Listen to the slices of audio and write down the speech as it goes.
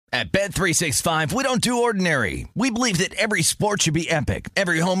At Bet365, we don't do ordinary. We believe that every sport should be epic.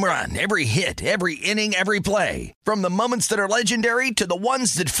 Every home run, every hit, every inning, every play. From the moments that are legendary to the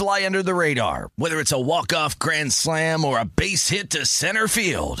ones that fly under the radar. Whether it's a walk-off grand slam or a base hit to center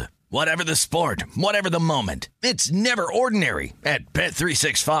field. Whatever the sport, whatever the moment. It's never ordinary at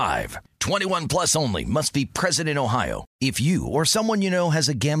Bet365. 21 plus only. Must be present in Ohio. If you or someone you know has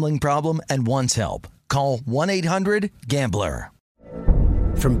a gambling problem and wants help, call 1-800-GAMBLER.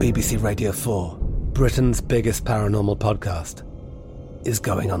 From BBC Radio 4, Britain's biggest paranormal podcast is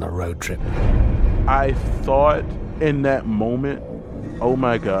going on a road trip. I thought in that moment, oh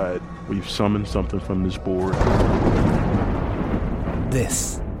my God, we've summoned something from this board.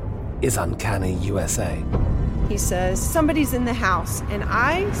 This is Uncanny USA. He says, somebody's in the house, and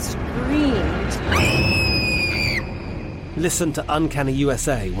I screamed. Listen to Uncanny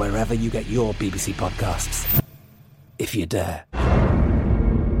USA wherever you get your BBC podcasts, if you dare.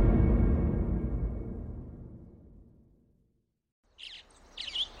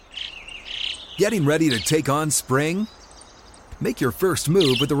 Getting ready to take on spring? Make your first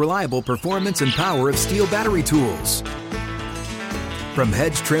move with the reliable performance and power of Steel battery tools. From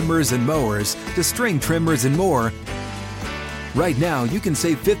hedge trimmers and mowers to string trimmers and more, right now you can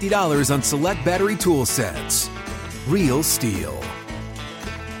save $50 on select battery tool sets. Real Steel.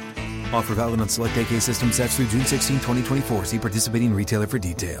 Offer valid on select AK system sets through June 16, 2024. See participating retailer for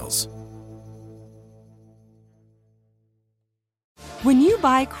details. When you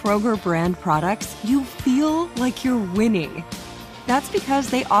buy Kroger brand products, you feel like you're winning. That's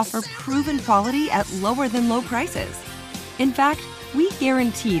because they offer proven quality at lower than low prices. In fact, we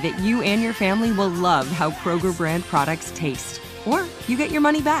guarantee that you and your family will love how Kroger brand products taste, or you get your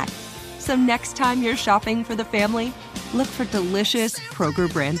money back. So next time you're shopping for the family, look for delicious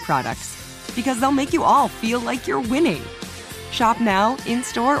Kroger brand products, because they'll make you all feel like you're winning. Shop now,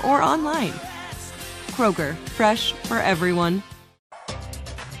 in-store, or online. Kroger, fresh for everyone.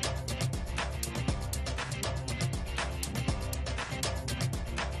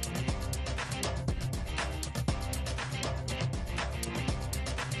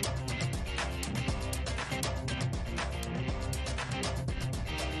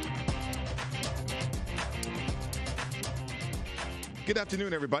 Good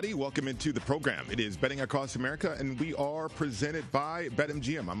afternoon, everybody. Welcome into the program. It is Betting Across America, and we are presented by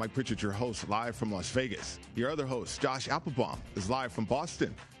BetMGM. I'm Mike Pritchard, your host, live from Las Vegas. Your other host, Josh Applebaum, is live from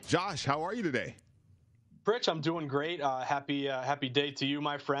Boston. Josh, how are you today? Pritch, I'm doing great. Happy day to you,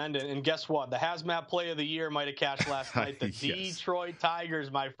 my friend. And guess what? The Hazmat Play of the Year might have cashed last night. The yes. Detroit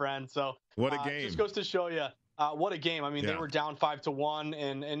Tigers, my friend. So what a game. Just goes to show you. What a game. I mean, They were down 5-1,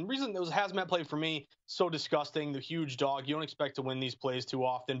 and reason it was a Hazmat play for me, so disgusting, the huge dog. You don't expect to win these plays too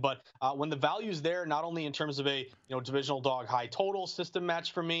often, but when the value's there, not only in terms of a divisional dog high total system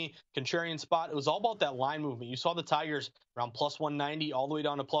match for me, contrarian spot, it was all about that line movement. You saw the Tigers around plus 190 all the way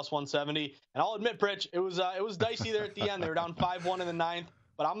down to plus 170, and I'll admit, Pritch, it was dicey there at the end. They were down 5-1 in the ninth.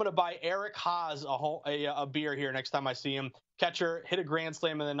 But I'm going to buy Eric Haas a beer here next time I see him. Catcher, hit a grand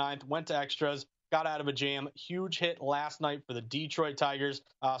slam in the ninth, went to extras, got out of a jam. Huge hit last night for the Detroit Tigers.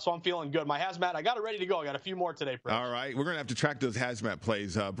 So I'm feeling good. My Hazmat, I got it ready to go. I got a few more today, Prince. All right. We're going to have to track those Hazmat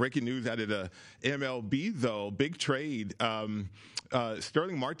plays. Breaking news out of the MLB, though. Big trade.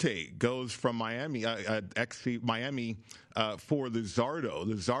 Sterling Marte goes from Miami, Miami for Luzardo.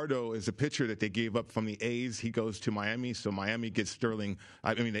 Luzardo is a pitcher that they gave up from the A's. He goes to Miami, so Miami gets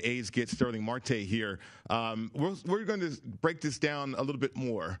the A's get Sterling Marte here. We're going to break this down a little bit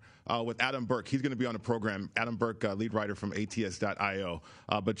more with Adam Burke. He's going to be on the program. Adam Burke, lead writer from ATS.io.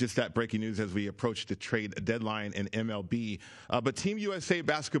 But just that breaking news as we approach the trade deadline in MLB. But Team USA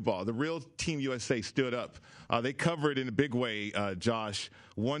basketball, the real Team USA stood up. They covered in a big way, Josh,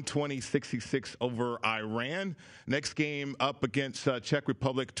 120-66 over Iran. Next game up against Czech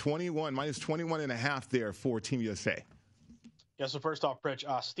Republic, minus 21.5 there for Team USA. Yeah, so first off, Pritch,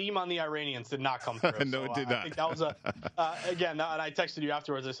 steam on the Iranians did not come through. No, it did not. I think that was again, and I texted you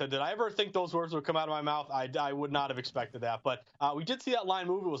afterwards. I said, did I ever think those words would come out of my mouth? I would not have expected that. But we did see that line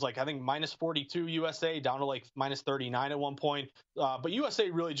move. It was like, I think, minus 42 USA, down to like minus 39 at one point. But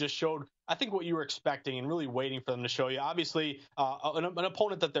USA really just showed, I think, what you were expecting and really waiting for them to show you. Obviously, an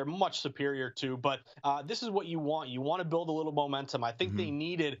opponent that they're much superior to, but this is what you want. You want to build a little momentum. I think they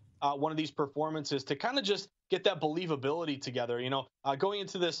needed one of these performances to kind of just get that believability together. Going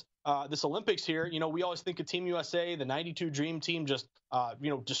into this Olympics here, we always think of Team USA, the 92 Dream Team, just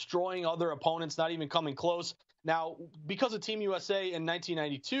destroying other opponents, not even coming close. Now, because of Team USA in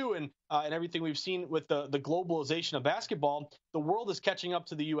 1992 and everything we've seen with the globalization of basketball, the world is catching up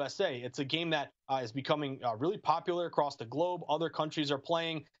to the USA. It's a game that is becoming really popular across the globe. Other countries are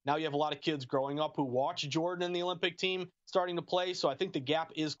playing. Now you have a lot of kids growing up who watch Jordan and the Olympic team starting to play. So I think the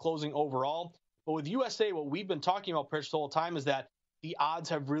gap is closing overall. But with USA, what we've been talking about, Pritch, the whole time is that the odds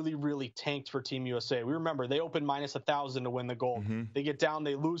have really, really tanked for Team USA. We remember they opened minus 1,000 to win the gold. They get down,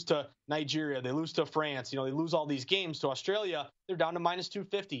 they lose to Nigeria, they lose to France. They lose all these games to Australia. They're down to minus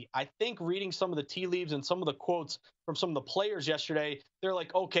 250. I think reading some of the tea leaves and some of the quotes from some of the players yesterday, they're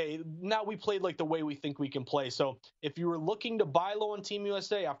like, okay, now we played like the way we think we can play. So if you were looking to buy low on Team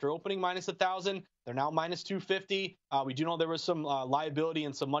USA after opening minus 1,000, they're now minus 250. We do know there was some liability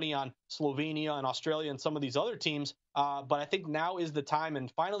and some money on Slovenia and Australia and some of these other teams. But I think now is the time.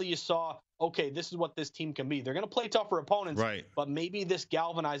 And finally, you saw, okay, this is what this team can be. They're going to play tougher opponents, right? But maybe this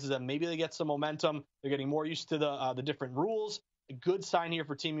galvanizes them. Maybe they get some momentum. They're getting more used to the different rules. A good sign here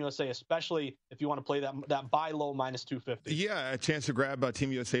for Team USA, especially if you want to play that buy low minus 250. Yeah, a chance to grab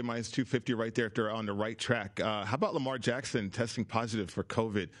Team USA minus 250 right there if they're on the right track. How about Lamar Jackson testing positive for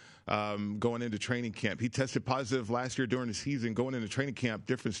COVID going into training camp? He tested positive last year during the season. Going into training camp,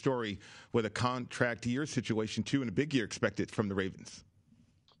 different story with a contract year situation too, and a big year expected from the Ravens.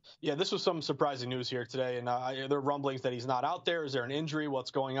 Yeah, this was some surprising news here today, and there are rumblings that he's not out there. Is there an injury? What's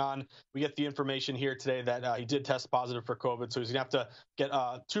going on? We get the information here today that he did test positive for COVID, so he's gonna have to get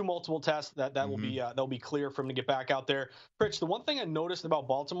 2 multiple tests. That will be clear for him to get back out there. Pritch, the one thing I noticed about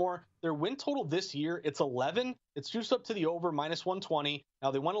Baltimore, their win total this year, it's 11. It's juiced up to the over minus 120.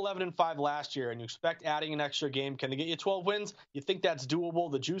 Now they won 11-5 last year, and you expect adding an extra game. Can they get you 12 wins? You think that's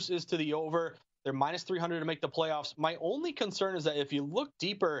doable? The juice is to the over. They're minus 300 to make the playoffs. My only concern is that if you look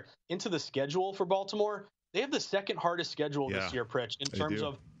deeper into the schedule for Baltimore, they have the second hardest schedule this year, Pritch, in terms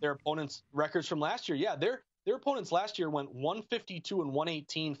of their opponents' records from last year. Yeah, their opponents last year went 152 and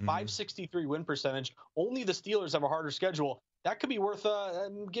 118, 563 win percentage. Only the Steelers have a harder schedule. That could be worth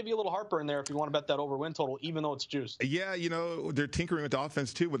give you a little heartburn there if you want to bet that over win total, even though it's juiced. Yeah, they're tinkering with the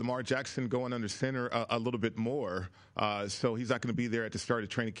offense too, with Lamar Jackson going under center a little bit more. So he's not going to be there at the start of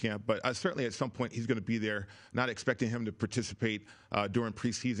training camp, but certainly at some point he's going to be there. Not expecting him to participate during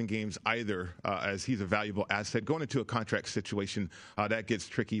preseason games either, as he's a valuable asset. Going into a contract situation, that gets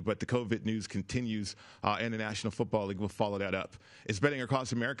tricky, but the COVID news continues, and the National Football League will follow that up. It's Betting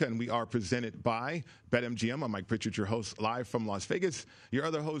Across America, and we are presented by BetMGM. I'm Mike Pritchard, your host, live from Las Vegas. Your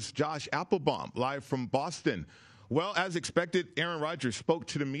other host, Josh Applebaum, live from Boston. Well, as expected, Aaron Rodgers spoke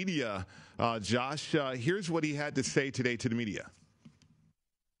to the media. Josh, here's what he had to say today to the media.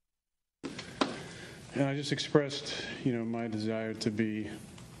 And I just expressed, my desire to be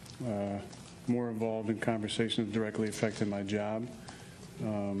more involved in conversations directly affecting my job.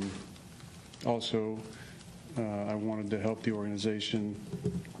 Also, I wanted to help the organization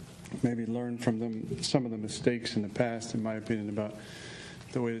maybe learn from them some of the mistakes in the past, in my opinion, about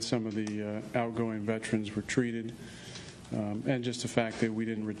the way that some of the outgoing veterans were treated, and just the fact that we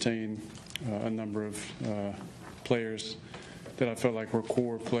didn't retain a number of players that I felt like were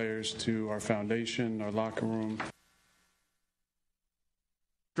core players to our foundation, our locker room.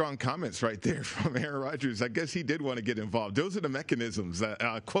 Strong comments right there from Aaron Rodgers. I guess he did want to get involved. Those are the mechanisms,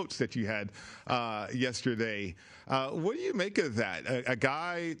 quotes that you had yesterday. What do you make of that? A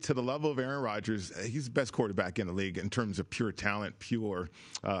guy to the level of Aaron Rodgers, he's the best quarterback in the league in terms of pure talent, pure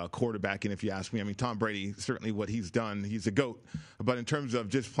quarterbacking, if you ask me. I mean, Tom Brady, certainly what he's done, he's a GOAT. But in terms of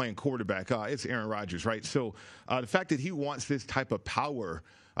just playing quarterback, it's Aaron Rodgers, right? So the fact that he wants this type of power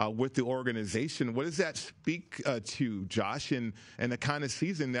with the organization, what does that speak to, Josh, and the kind of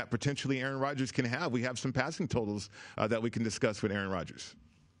season that potentially Aaron Rodgers can have? We have some passing totals that we can discuss with Aaron Rodgers.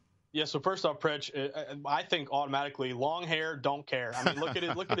 Yeah, so first off, Pritch, I think automatically long hair, don't care. I mean, look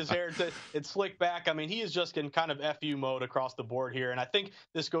at his hair. It's slicked back. I mean, he is just in kind of FU mode across the board here. And I think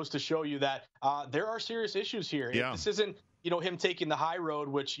this goes to show you that there are serious issues here. Yeah. This isn't, him taking the high road,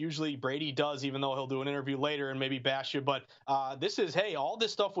 which usually Brady does, even though he'll do an interview later and maybe bash you. But this is, hey, all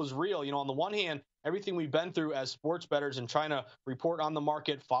this stuff was real. On the one hand, everything we've been through as sports bettors and trying to report on the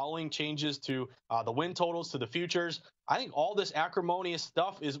market, following changes to the win totals, to the futures, I think all this acrimonious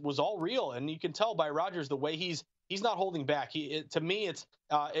stuff was all real. And you can tell by Rodgers the way he's not holding back. To me,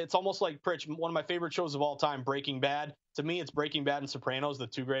 it's almost like, Pritch, one of my favorite shows of all time, Breaking Bad. To me, it's Breaking Bad and Sopranos, the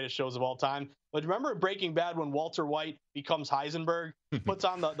two greatest shows of all time. But remember Breaking Bad when Walter White becomes Heisenberg? He puts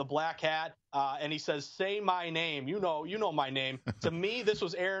on the black hat and he says, "Say my name. You know my name." To me, this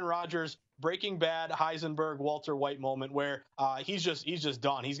was Aaron Rodgers Breaking Bad, Heisenberg, Walter White moment where he's just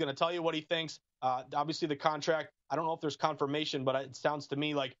done. He's going to tell you what he thinks. Obviously, the contract, I don't know if there's confirmation, but it sounds to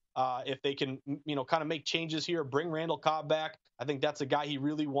me like if they can, kind of make changes here, bring Randall Cobb back, I think that's a guy he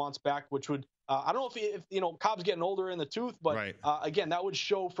really wants back, which would, I don't know if Cobb's getting older in the tooth, but right. Again, that would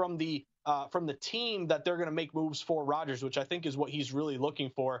show from the team that they're going to make moves for Rodgers, which I think is what he's really looking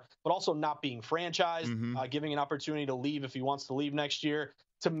for, but also not being franchised, giving an opportunity to leave if he wants to leave next year.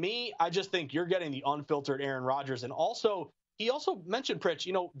 To me, I just think you're getting the unfiltered Aaron Rodgers. And also, he also mentioned,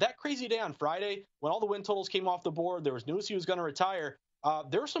 Pritch, that crazy day on Friday when all the win totals came off the board, there was news he was going to retire.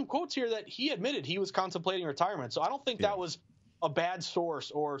 There were some quotes here that he admitted he was contemplating retirement. So I don't think that was a bad source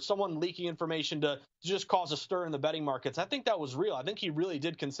or someone leaking information to just cause a stir in the betting markets. I think that was real. I think he really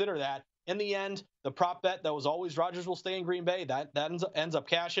did consider that. In the end, the prop bet that was always Rodgers will stay in Green Bay, that ends up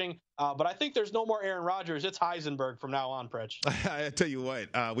cashing. But I think there's no more Aaron Rodgers. It's Heisenberg from now on, Pritch. I tell you what,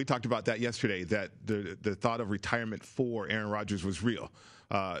 we talked about that yesterday, that the thought of retirement for Aaron Rodgers was real.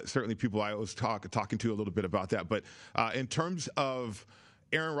 Certainly people I was talking to a little bit about that. But in terms of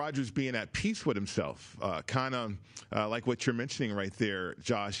Aaron Rodgers being at peace with himself, kind of like what you're mentioning right there,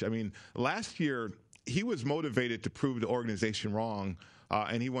 Josh. I mean, last year he was motivated to prove the organization wrong,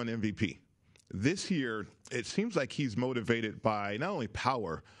 and he won MVP. This year, it seems like he's motivated by not only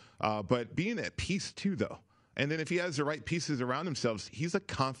power, but being at peace too, though. And then if he has the right pieces around himself, he's a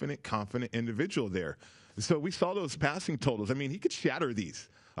confident individual there. So we saw those passing totals. I mean, he could shatter these.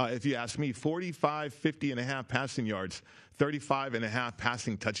 If you ask me, 45, 50.5 passing yards, 35.5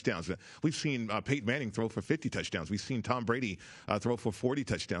 passing touchdowns. We've seen Peyton Manning throw for 50 touchdowns. We've seen Tom Brady throw for 40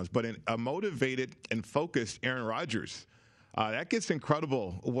 touchdowns. But a motivated and focused Aaron Rodgers, that gets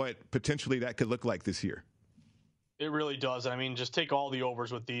incredible what potentially that could look like this year. It really does. I mean, just take all the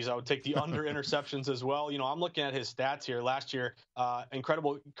overs with these. I would take the under interceptions as well. I'm looking at his stats here. Last year,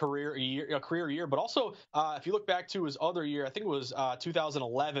 incredible career year. But also, if you look back to his other year, I think it was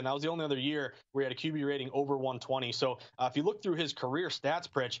 2011. That was the only other year where he had a QB rating over 120. So if you look through his career stats,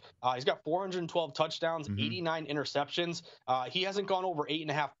 Pritch, he's got 412 touchdowns, 89 interceptions. He hasn't gone over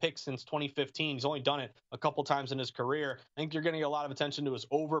 8.5 picks since 2015. He's only done it a couple times in his career. I think you're getting a lot of attention to his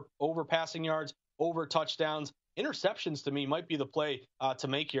over passing yards, over touchdowns. Interceptions to me might be the play to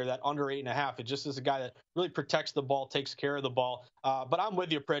make here, that under 8.5. It just is a guy that really protects the ball, takes care of the ball. But I'm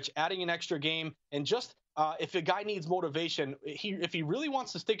with you, Pritch, adding an extra game and just if a guy needs motivation, if he really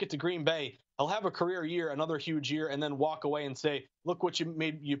wants to stick it to Green Bay, he'll have a career year, another huge year, and then walk away and say, look what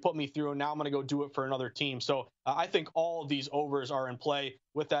you put me through, and now I'm going to go do it for another team. So I think all of these overs are in play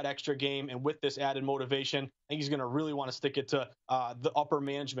with that extra game and with this added motivation. I think he's going to really want to stick it to the upper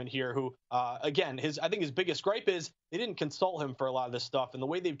management here, who, again, I think his biggest gripe is they didn't consult him for a lot of this stuff, and the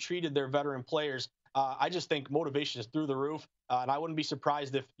way they've treated their veteran players, I just think motivation is through the roof, and I wouldn't be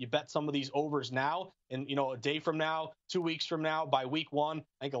surprised if you bet some of these overs now, and a day from now, 2 weeks from now, by week one,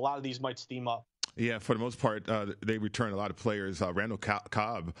 I think a lot of these might steam up. Yeah, for the most part, they return a lot of players. Randall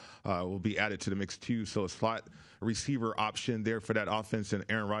Cobb will be added to the mix too, so a slot receiver option there for that offense and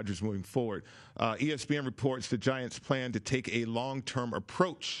Aaron Rodgers moving forward. ESPN reports the Giants plan to take a long-term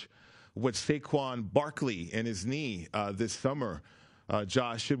approach with Saquon Barkley and his knee this summer.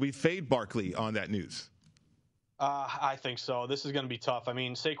 Josh, should we fade Barkley on that news? I think so. This is going to be tough. I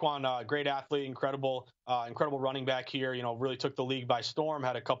mean, Saquon, great athlete, incredible running back here. Really took the league by storm,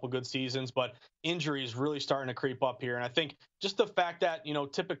 had a couple good seasons, but injuries really starting to creep up here. And I think just the fact that,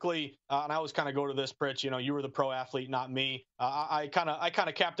 typically, and I always kind of go to this, Pritch, you were the pro athlete, not me. I kind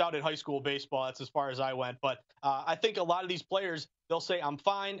of capped out at high school baseball. That's as far as I went. But I think a lot of these players, they'll say, I'm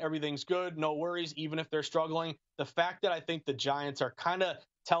fine, everything's good, no worries, even if they're struggling. The fact that I think the Giants are kind of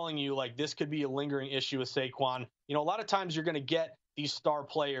telling you like this could be a lingering issue with Saquon. A lot of times you're going to get these star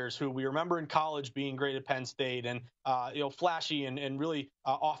players who we remember in college being great at Penn State and, flashy and really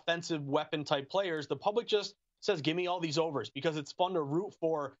offensive weapon type players. The public just says, give me all these overs because it's fun to root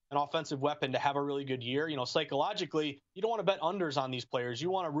for an offensive weapon to have a really good year. Psychologically, you don't want to bet unders on these players.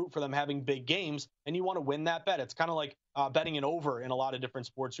 You want to root for them having big games and you want to win that bet. It's kind of like betting an over in a lot of different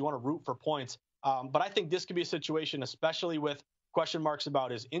sports. You want to root for points. But I think this could be a situation, especially with question marks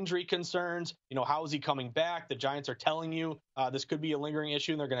about his injury concerns. How is he coming back? The Giants are telling you this could be a lingering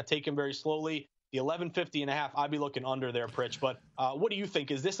issue, and they're going to take him very slowly. The 11.50.5, I'd be looking under there, Pritch. But what do you think?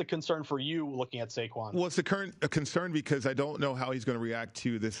 Is this a concern for you looking at Saquon? Well, it's a concern because I don't know how he's going to react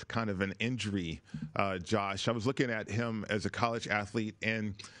to this kind of an injury, Josh. I was looking at him as a college athlete,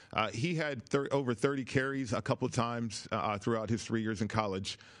 and he had over 30 carries a couple of times throughout his 3 years in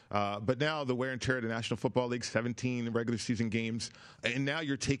college. But now the wear and tear of the National Football League, 17 regular season games, and now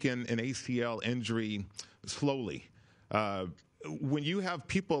you're taking an ACL injury slowly. when you have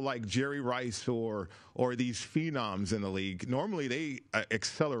people like Jerry Rice or these phenoms in the league, normally they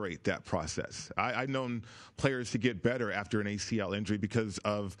accelerate that process. I've known players to get better after an ACL injury because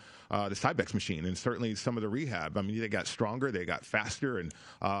of the Cybex machine, and certainly some of the rehab. I mean, they got stronger, they got faster, and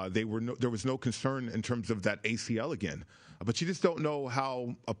there was no concern in terms of that ACL again. But you just don't know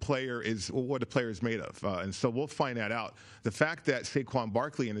how a player is, or what a player is made of. And so we'll find that out. The fact that Saquon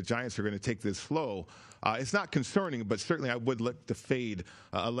Barkley and the Giants are going to take this slow, it's not concerning, but certainly I would look to fade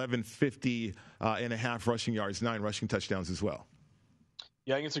 1150 and a half rushing yards, 9 rushing touchdowns as well.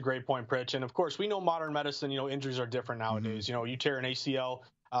 Yeah, I think it's a great point, Pritch. And of course, we know modern medicine, injuries are different nowadays. Mm-hmm. You tear an ACL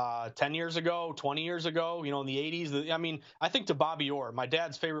 10 years ago, 20 years ago, in the 80s. I mean, I think to Bobby Orr, my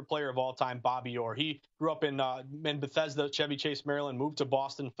dad's favorite player of all time, Bobby Orr. He grew up in Bethesda, Chevy Chase, Maryland, moved to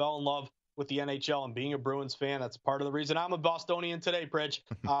Boston, fell in love with the NHL and being a Bruins fan. That's part of the reason I'm a Bostonian today, Pritch.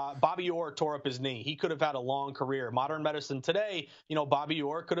 Bobby Orr tore up his knee. He could have had a long career. Modern medicine today, Bobby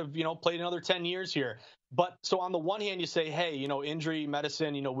Orr could have, played another 10 years here. But so on the one hand, you say, hey, injury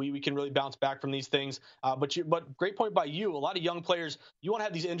medicine, we can really bounce back from these things. But great point by you. A lot of young players, you want to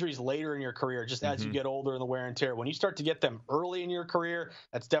have these injuries later in your career, just as you get older and the wear and tear. When you start to get them early in your career,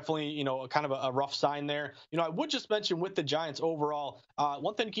 that's definitely, kind of a rough sign there. I would just mention with the Giants overall,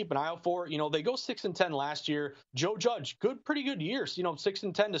 one thing to keep an eye out for, they go 6-10 last year. Joe Judge, pretty good years,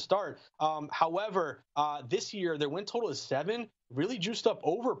 6-10 to start. However, this year, their win total is 7. Really juiced up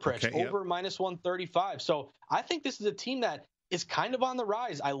over Pritch, over minus 135. So I think this is a team that is kind of on the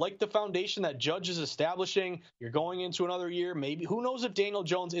rise. I like the foundation that Judge is establishing. You're going into another year. Maybe, who knows if Daniel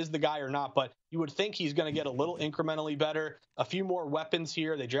Jones is the guy or not, but you would think he's going to get a little incrementally better. A few more weapons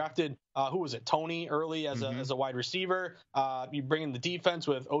here. They drafted, Tony early as a wide receiver. You bring in the defense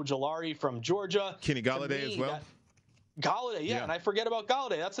with Ojulari from Georgia. Kenny Golladay as well. Golladay, yeah, and I forget about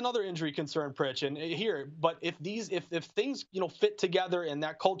Golladay. That's another injury concern, Pritch. And here, but if things fit together and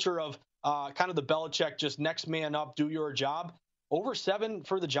that culture of kind of the Belichick, just next man up, do your job. Over 7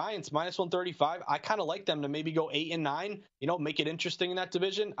 for the Giants, minus 135. I kind of like them to maybe go 8-9, make it interesting in that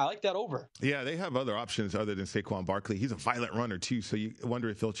division. I like that over. Yeah, they have other options other than Saquon Barkley. He's a violent runner, too, so you wonder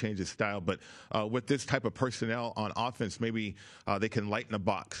if he'll change his style. But with this type of personnel on offense, maybe they can lighten the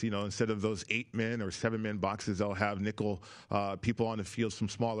box. Instead of those 8-man or 7-man boxes, they'll have nickel people on the field, some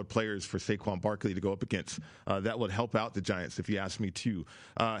smaller players for Saquon Barkley to go up against. That would help out the Giants, if you ask me, too.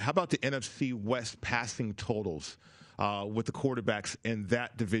 How about the NFC West passing totals? With the quarterbacks in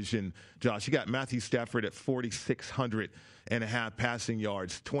that division, Josh, you got Matthew Stafford at 4,600 and a half passing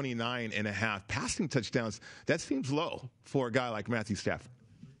yards, 29 and a half passing touchdowns. That seems low for a guy like Matthew Stafford.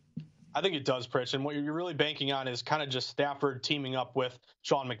 I think it does, Pritch. And what you're really banking on is kind of just Stafford teaming up with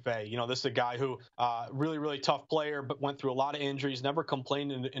Sean McVay. This is a guy who really, really tough player, but went through a lot of injuries, never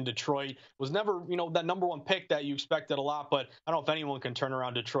complained in Detroit, was never, that number one pick that you expected a lot. But I don't know if anyone can turn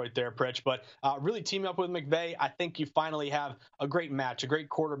around Detroit there, Pritch. But really teaming up with McVay, I think you finally have a great match, a great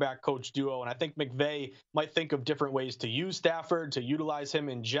quarterback coach duo. And I think McVay might think of different ways to use Stafford, to utilize him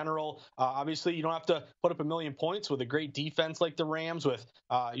in general. Obviously, you don't have to put up a million points with a great defense like the Rams with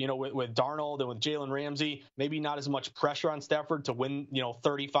Darnold and with Jalen Ramsey, maybe not as much pressure on Stafford to win,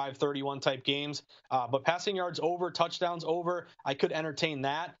 35-31 type games. But passing yards over, touchdowns over, I could entertain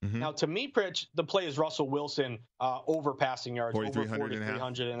that. Now, to me, Pritch, the play is Russell Wilson over passing yards,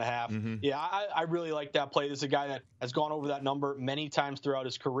 4,300 and a half. Yeah, I really like that play. This is a guy that has gone over that number many times throughout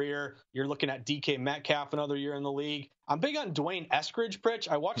his career. You're looking at DK Metcalf another year in the league. I'm big on Dwayne Eskridge, Pritch.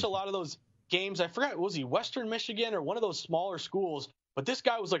 I watched a lot of those games. I forgot, was he Western Michigan or one of those smaller schools? But this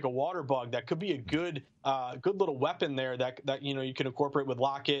guy was like a water bug that could be a good little weapon there that you can incorporate with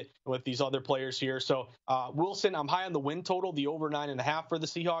Lockett and with these other players here. So Wilson, I'm high on the win total, the over 9.5 for the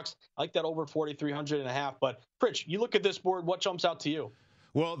Seahawks. I like that over 4,300 and a half. But Pritch, you look at this board, what jumps out to you?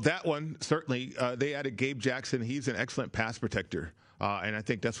 Well, that one, certainly. They added Gabe Jackson. He's an excellent pass protector. And I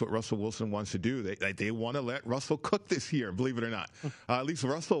think that's what Russell Wilson wants to do. They want to let Russell cook this year, believe it or not. At least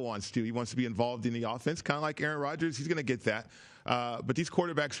Russell wants to. He wants to be involved in the offense, kind of like Aaron Rodgers. He's going to get that. But these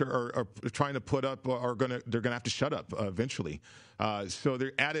quarterbacks are trying to put up, they're going to have to shut up eventually. So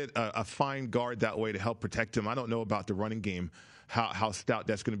they added a fine guard that way to help protect him. I don't know about the running game, how stout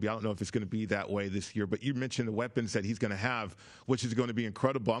that's going to be. I don't know if it's going to be that way this year. But you mentioned the weapons that he's going to have, which is going to be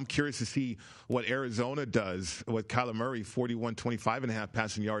incredible. I'm curious to see what Arizona does with Kyler Murray, 41-25.5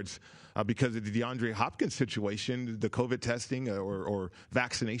 passing yards because of the DeAndre Hopkins situation, the COVID testing or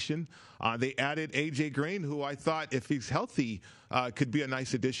vaccination. They added A.J. Green, who I thought, if he's healthy, could be a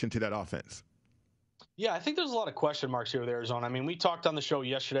nice addition to that offense. Yeah, I think there's a lot of question marks here with Arizona. I mean, we talked on the show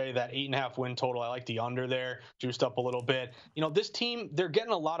yesterday that 8.5 win total. I like the under there, juiced up a little bit. This team, they're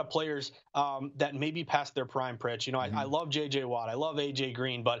getting a lot of players that maybe past their prime, Pritch. I love J.J. Watt. I love A.J.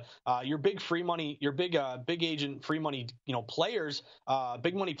 Green. But your big free money, your big agent free money, players,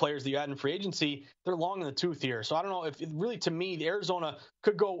 big money players that you had in free agency, they're long in the tooth here. So I don't know if really, to me, the Arizona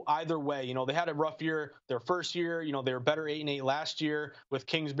could go either way. They had a rough year their first year. They were better 8-8 last year with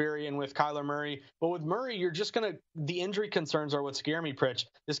Kingsbury and with Kyler Murray. But with Murray, you're just the injury concerns are what scare me, Pritch.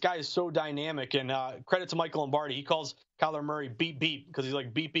 This guy is so dynamic, and credit to Michael Lombardi. He calls Kyler Murray beep beep because he's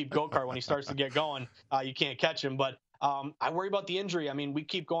like beep beep go-kart when he starts to get going. You can't catch him, but I worry about the injury. I mean, we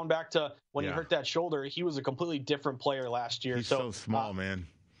keep going back to when he hurt that shoulder. He was a completely different player last year. He's so small, man.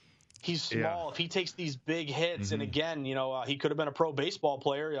 He's small. If he takes these big hits, and again, he could have been a pro baseball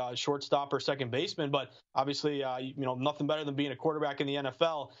player, shortstop or second baseman, but obviously, nothing better than being a quarterback in the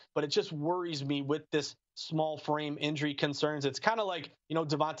NFL. But it just worries me with this small frame injury concerns. It's kind of like,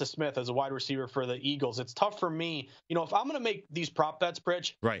 Devonta Smith as a wide receiver for the Eagles. It's tough for me. If I'm going to make these prop bets,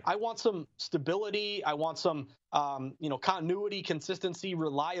 Pritch, right, I want some stability. I want some, continuity, consistency,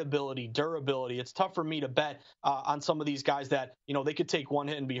 reliability, durability. It's tough for me to bet on some of these guys that, they could take one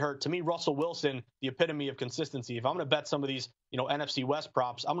hit and be hurt. To me, Russell Wilson, the epitome of consistency. If I'm going to bet some of these, NFC West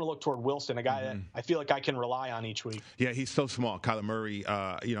props, I'm going to look toward Wilson, a guy that I feel like I can rely on each week. Yeah, he's so small. Kyler Murray,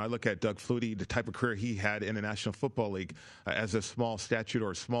 I look at Doug Flutie, the type of career he had in the National Football League as a small stature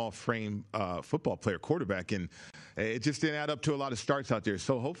or small frame football player, quarterback, and it just didn't add up to a lot of starts out there.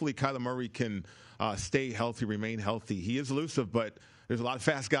 So hopefully Kyler Murray can stay healthy, remain healthy. He is elusive, but there's a lot of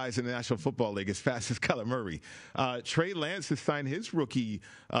fast guys in the National Football League as fast as Kyler Murray. Trey Lance has signed his rookie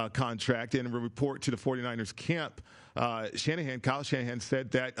contract. In a report to the 49ers camp, Kyle Shanahan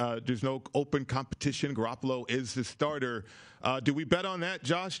said that there's no open competition. Garoppolo is the starter. Do we bet on that,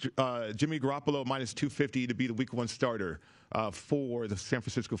 Josh? Jimmy Garoppolo minus 250 to be the Week 1 starter for the San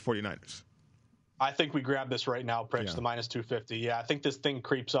Francisco 49ers. I think we grab this right now, Pritch, the minus 250. Yeah, I think this thing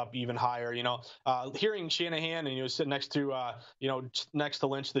creeps up even higher. Hearing Shanahan and he was sitting next to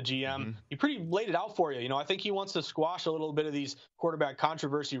Lynch, the GM, he pretty laid it out for you. I think he wants to squash a little bit of these quarterback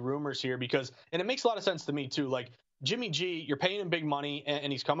controversy rumors here and it makes a lot of sense to me too. Like Jimmy G, you're paying him big money,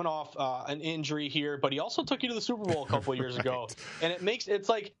 and he's coming off an injury here, but he also took you to the Super Bowl a couple of years ago, and it's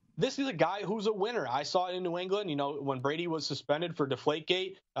like. This is a guy who's a winner. I saw it in New England, when Brady was suspended for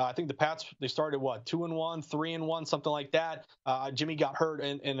Deflategate. I think the Pats, they started, 2-1, 3-1, something like that. Jimmy got hurt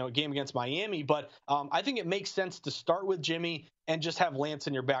in a game against Miami. But I think it makes sense to start with Jimmy and just have Lance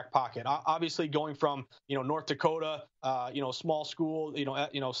in your back pocket. Obviously, going from, North Dakota, small school,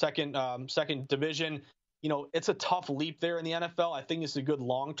 second division, it's a tough leap there in the NFL. I think it's a good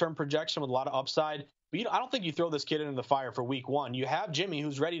long-term projection with a lot of upside. But I don't think you throw this kid into the fire for Week 1. You have Jimmy,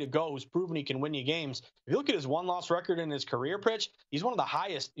 who's ready to go, who's proven he can win you games. If you look at his one-loss record in his career, Pritch, he's one of the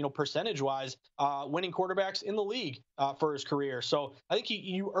highest, percentage-wise, winning quarterbacks in the league for his career. So I think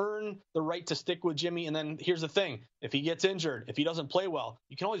you earn the right to stick with Jimmy. And then here's the thing. If he gets injured, if he doesn't play well,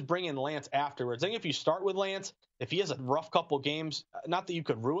 you can always bring in Lance afterwards. I think if you start with Lance, if he has a rough couple games, not that you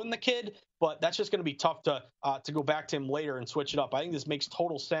could ruin the kid, but that's just going to be tough to go back to him later and switch it up. I think this makes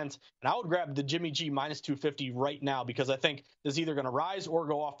total sense. And I would grab the Jimmy G minus 250 right now because I think this is either going to rise or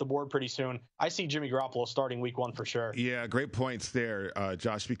go off the board pretty soon. I see Jimmy Garoppolo starting Week 1 for sure. Yeah, great points there,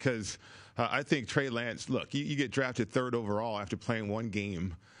 Josh, because I think Trey Lance, look, you get drafted 3rd overall after playing one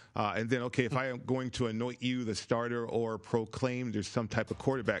game. And then, okay, if I am going to anoint you the starter or proclaim there's some type of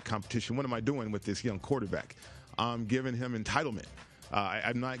quarterback competition, what am I doing with this young quarterback? I'm giving him entitlement.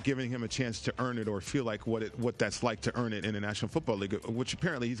 I'm not giving him a chance to earn it or feel like what that's like to earn it in the National Football League, which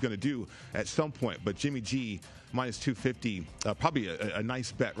apparently he's going to do at some point. But Jimmy G, minus 250, probably a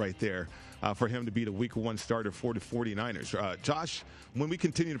nice bet right there for him to be the Week 1 starter for the 49ers. Josh, when we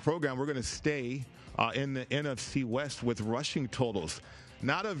continue the program, we're going to stay in the NFC West with rushing totals.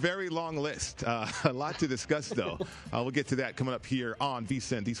 Not a very long list. A lot to discuss, though. We'll get to that coming up here on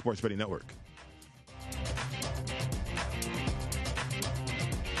VSiN, the Sports Betting Network.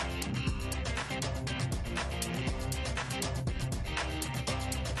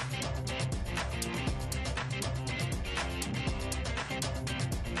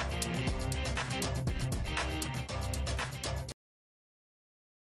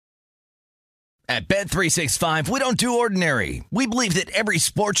 At Bet365, we don't do ordinary. We believe that every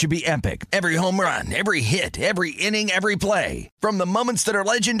sport should be epic. Every home run, every hit, every inning, every play. From the moments that are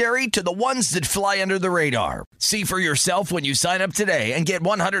legendary to the ones that fly under the radar. See for yourself when you sign up today and get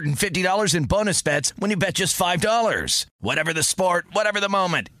 $150 in bonus bets when you bet just $5. Whatever the sport, whatever the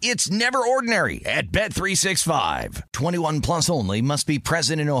moment, it's never ordinary at Bet365. 21 plus only. Must be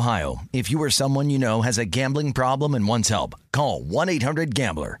present in Ohio. If you or someone you know has a gambling problem and wants help, call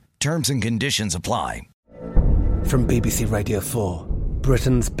 1-800-GAMBLER. Terms and conditions apply. From BBC Radio 4,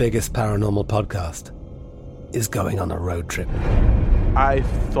 Britain's biggest paranormal podcast is going on a road trip. I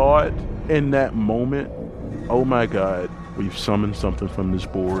thought in that moment, oh my God, we've summoned something from this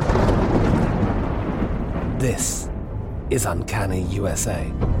board. This is Uncanny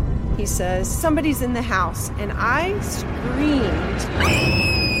USA. He says, somebody's in the house, and I screamed.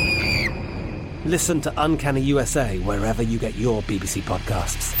 Listen to Uncanny USA wherever you get your BBC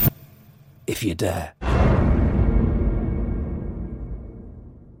podcasts, if you dare.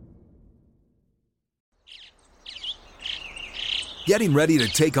 Getting ready to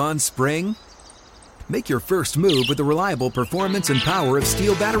take on spring? Make your first move with the reliable performance and power of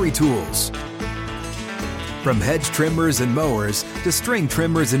Steel battery tools. From hedge trimmers and mowers to string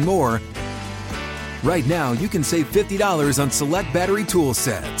trimmers and more, right now you can save $50 on select battery tool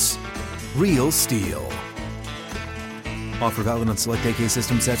sets. Real Steel. Offer valid on select AK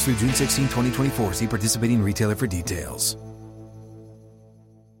system sets through June 16, 2024. See participating retailer for details.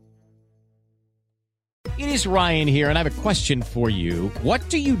 It is Ryan here, and I have a question for you. What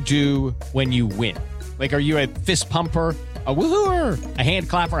do you do when you win? Like, are you a fist pumper, a woohooer, a hand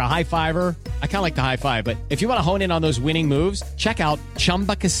clapper, a high fiver? I kind of like the high five, but if you want to hone in on those winning moves, check out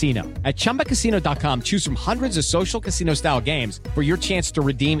Chumba Casino. At ChumbaCasino.com, choose from hundreds of social casino-style games for your chance to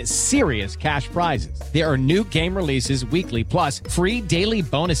redeem serious cash prizes. There are new game releases weekly, plus free daily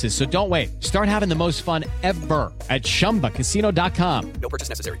bonuses, so don't wait. Start having the most fun ever at ChumbaCasino.com. No purchase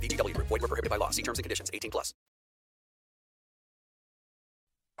necessary. VGW. Void where prohibited by law. See terms and conditions. 18 plus.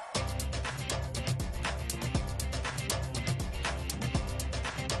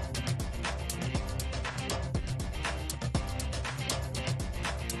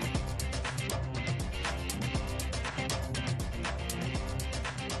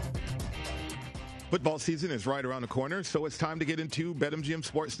 Football season is right around the corner, so it's time to get into BetMGM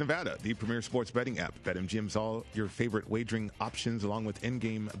Sports Nevada, the premier sports betting app. BetMGM's all your favorite wagering options, along with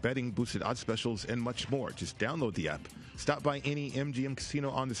in-game betting, boosted odds specials, and much more. Just download the app. Stop by any MGM casino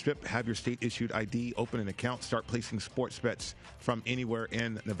on the Strip, have your state-issued ID, open an account, start placing sports bets from anywhere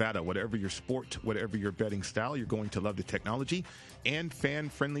in Nevada. Whatever your sport, whatever your betting style, you're going to love the technology and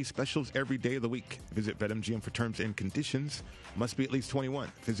fan-friendly specials every day of the week. Visit BetMGM for terms and conditions. Must be at least 21.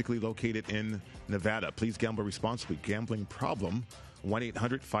 Physically located in Nevada. Please gamble responsibly. Gambling problem,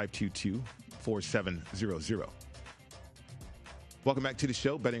 1-800-522-4700. Welcome back to the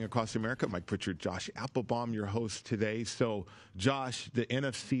show, Betting Across America. Mike Pritchard, Josh Applebaum, your host today. So, Josh, the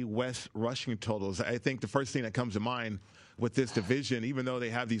NFC West rushing totals. I think the first thing that comes to mind with this division, even though they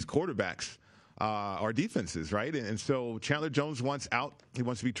have these quarterbacks, are defenses, right? And so Chandler Jones wants out. He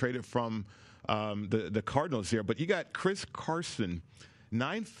wants to be traded from the Cardinals here. But you got Chris Carson,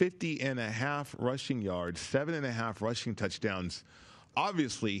 950.5 rushing yards, 7.5 rushing touchdowns.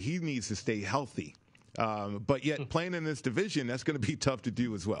 Obviously, he needs to stay healthy. But yet playing in this division, that's going to be tough to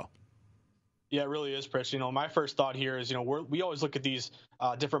do as well. Yeah, it really is, Pritch. My first thought here is, we always look at these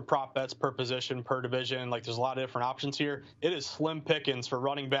different prop bets per position, per division. Like, there's a lot of different options here. It is slim pickings for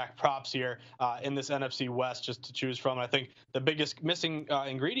running back props here in this NFC West just to choose from. I think the biggest missing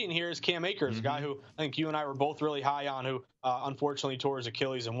ingredient here is Cam Akers, a guy who I think you and I were both really high on, who unfortunately tore his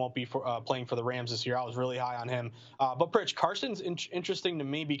Achilles and won't be playing for the Rams this year. I was really high on him. But Pritch, Carson's interesting to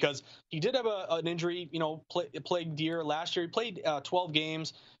me because he did have an injury, plagued year last year. He played 12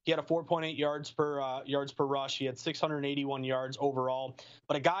 games. He had a 4.8 yards per rush. He had 681 yards overall.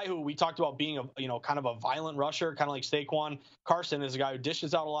 But a guy who we talked about being kind of a violent rusher, kind of like Saquon. Carson is a guy who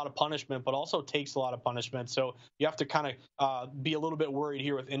dishes out a lot of punishment, but also takes a lot of punishment. So you have to kind of be a little bit worried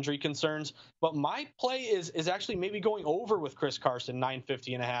here with injury concerns. But my play is actually maybe going over with Chris Carson,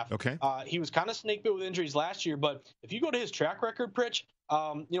 950.5. Okay. He was kind of snake bit with injuries last year, but if you go to his track record, Pritch,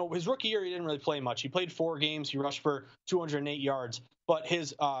 his rookie year, he didn't really play much. He played 4 games. He rushed for 208 yards. But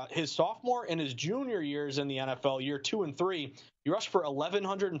his sophomore and his junior years in the NFL, year 2 and 3, he rushed for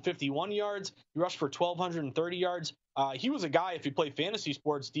 1,151 yards. He rushed for 1,230 yards. He was a guy, if you play fantasy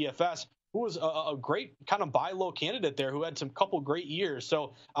sports, DFS, who was a great kind of buy low candidate there, who had some couple great years.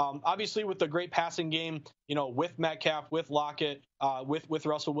 So obviously with the great passing game, with Metcalf, with Lockett, with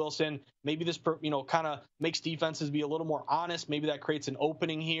Russell Wilson. Maybe this, kind of makes defenses be a little more honest. Maybe that creates an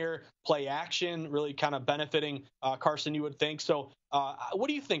opening here, play action, really kind of benefiting Carson, you would think. So what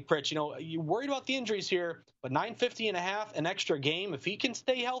do you think, Pritch? You're worried about the injuries here, but 950.5, an extra game. If he can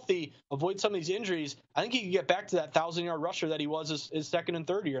stay healthy, avoid some of these injuries, I think he can get back to that 1,000-yard rusher that he was his second and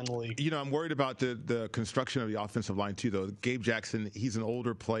third year in the league. I'm worried about the construction of the offensive line, too, though. Gabe Jackson, he's an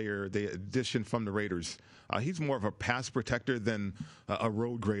older player. The addition from the Raiders. He's more of a pass protector than a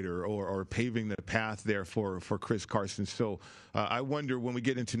road grader or paving the path there for Chris Carson. So I wonder when we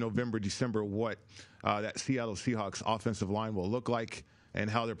get into November, December, what that Seattle Seahawks offensive line will look like and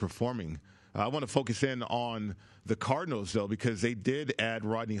how they're performing. I want to focus in on the Cardinals, though, because they did add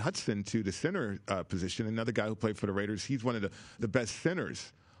Rodney Hudson to the center position, another guy who played for the Raiders. He's one of the best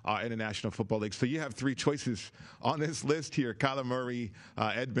centers in the National Football League. So you have three choices on this list here, Kyler Murray,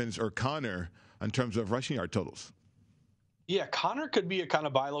 Edmonds, or Connor, in terms of rushing yard totals. Yeah, Connor could be a kind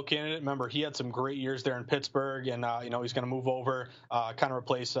of buy low candidate. Remember, he had some great years there in Pittsburgh, and he's going to move over, kind of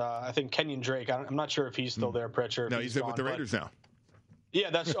replace, I think, Kenyon Drake. I'm not sure if he's still there, Pritchard. No, he's with the Raiders now. Yeah,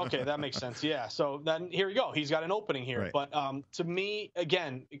 that's okay. That makes sense. Yeah. So then here we go. He's got an opening here. Right. But to me,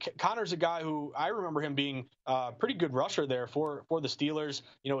 again, Connor's a guy who I remember him being a pretty good rusher there for the Steelers.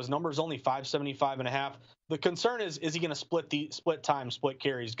 His number is only 575.5. The concern is he going to split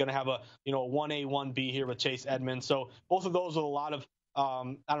carries? Going to have a 1A, 1B here with Chase Edmonds. So both of those with a lot of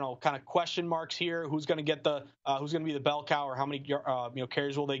kind of question marks here. Who's going to get who's going to be the bell cow, or how many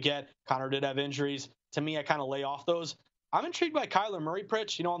carries will they get? Connor did have injuries. To me, I kind of lay off those. I'm intrigued by Kyler Murray,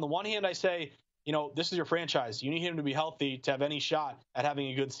 Pritch. On the one hand, I say, this is your franchise. You need him to be healthy to have any shot at having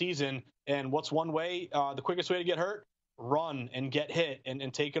a good season. And what's one way, the quickest way to get hurt? Run and get hit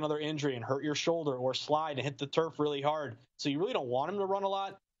and take another injury and hurt your shoulder or slide and hit the turf really hard. So you really don't want him to run a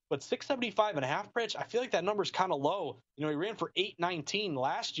lot. But 675.5, Pritch, I feel like that number's kind of low. He ran for 819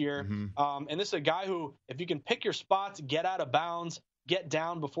 last year. Mm-hmm. And this is a guy who, if you can pick your spots, get out of bounds, get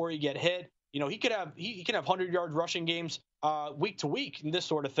down before you get hit, he could have 100-yard rushing games week to week and this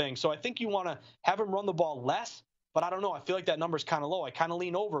sort of thing. So I think you want to have him run the ball less. But I don't know. I feel like that number's kind of low. I kind of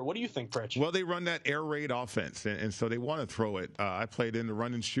lean over. What do you think, Pritch? Well, they run that air raid offense, and so they want to throw it. I played in the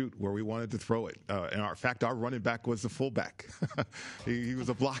run and shoot where we wanted to throw it. In fact, our running back was the fullback. he was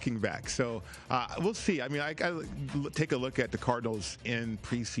a blocking back. So we'll see. I mean, I take a look at the Cardinals in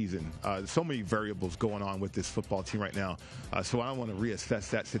preseason. So many variables going on with this football team right now. So I want to reassess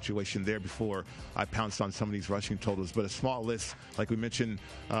that situation there before I pounce on some of these rushing totals. But a small list, like we mentioned,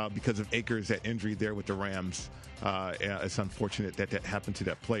 because of Akers, that injury there with the Rams. It's unfortunate that happened to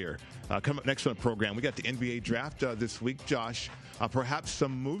that player. Coming up next on the program, we got the NBA draft this week, Josh. Perhaps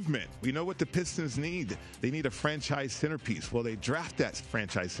some movement. We know what the Pistons need. They need a franchise centerpiece. Well, they draft that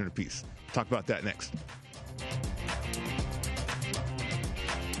franchise centerpiece. Talk about that next.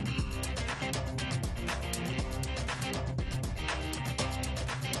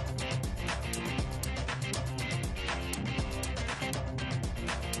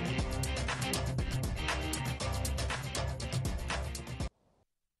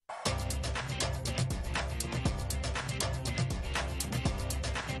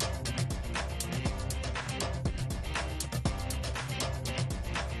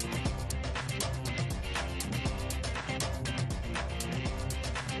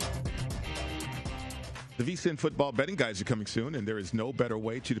 The VSiN football betting guides are coming soon, and there is no better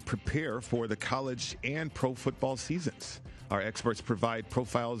way to prepare for the college and pro football seasons. Our experts provide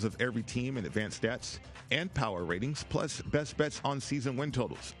profiles of every team and advanced stats and power ratings, plus best bets on season win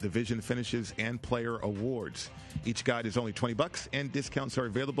totals, division finishes, and player awards. Each guide is only $20, and discounts are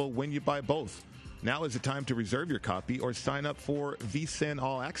available when you buy both. Now is the time to reserve your copy or sign up for VSiN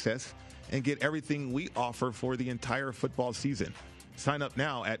All Access and get everything we offer for the entire football season. Sign up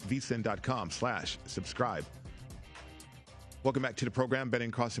now at vsin.com/subscribe. Welcome back to the program, Betting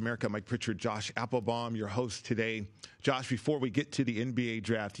Across America. Mike Pritchard, Josh Applebaum, your host today. Josh, before we get to the NBA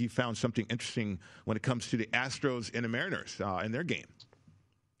draft, you found something interesting when it comes to the Astros and the Mariners and their game.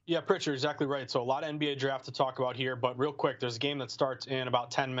 Yeah, Pritchard, exactly right. So a lot of NBA draft to talk about here, but real quick, there's a game that starts in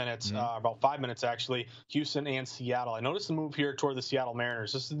about 10 minutes, about 5 minutes actually, Houston and Seattle. I noticed the move here toward the Seattle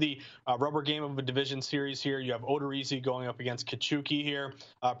Mariners. This is the rubber game of a division series here. You have Odorizzi going up against Kachuki here.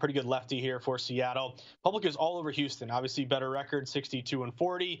 Pretty good lefty here for Seattle. Public is all over Houston. Obviously better record,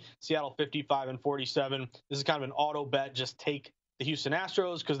 62-40. Seattle 55-47. This is kind of an auto bet. Just take the Houston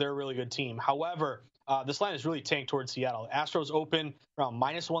Astros because they're a really good team. However, this line is really tanked towards Seattle. Astros open around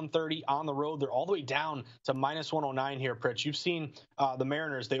 -130 on the road. They're all the way down to -109 here, Pritch. You've seen the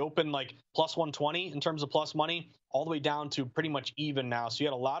Mariners. They open like +120 in terms of plus money, all the way down to pretty much even now. So you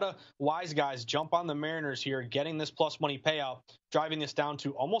had a lot of wise guys jump on the Mariners here, getting this plus money payout, driving this down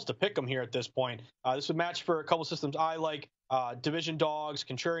to almost a pick 'em here at this point. This would match for a couple systems I like. Division dogs,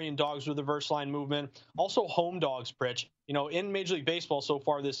 contrarian dogs with reverse line movement, also home dogs, Pritch. In Major League Baseball so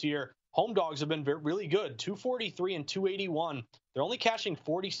far this year, home dogs have been really good, 243 and 281. They're only cashing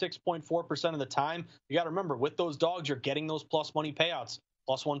 46.4% of the time. You got to remember, with those dogs, you're getting those plus money payouts.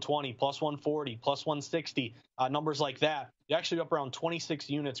 +120, +140, +160, numbers like that. You're actually up around 26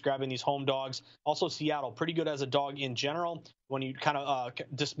 units grabbing these home dogs. Also, Seattle, pretty good as a dog in general. When you kind of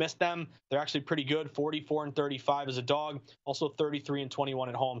dismiss them, they're actually pretty good, 44 and 35 as a dog, also 33 and 21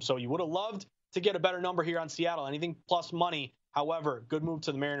 at home. So you would have loved to get a better number here on Seattle, anything plus money. However, good move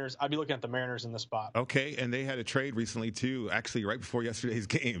to the Mariners. I'd be looking at the Mariners in this spot. Okay, and they had a trade recently, too, actually right before yesterday's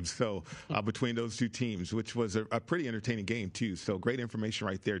game, so between those two teams, which was a pretty entertaining game, too. So great information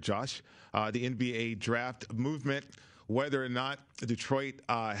right there, Josh. The NBA draft movement, whether or not Detroit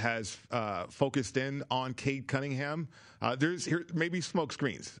has focused in on Cade Cunningham, there's maybe smoke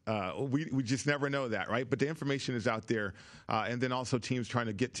screens. We just never know that, right? But the information is out there, and then also teams trying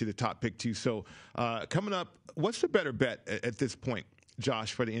to get to the top pick, too. So coming up, what's the better bet at this point,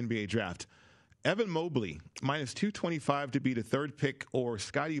 Josh, for the NBA draft? Evan Mobley, -225 to be the third pick, or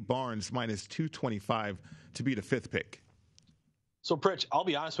Scotty Barnes, -225 to be the fifth pick? So, Pritch, I'll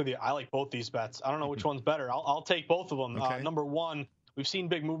be honest with you. I like both these bets. I don't know which one's better. I'll take both of them. Okay. Number one, we've seen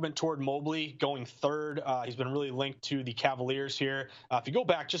big movement toward Mobley going third. He's been really linked to the Cavaliers here. If you go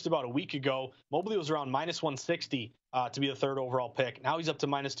back just about a week ago, Mobley was around -160 to be the third overall pick. Now he's up to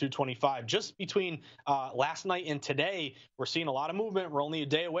 -225. Just between last night and today, we're seeing a lot of movement. We're only a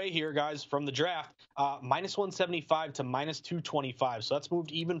day away here, guys, from the draft. -175 to -225. So that's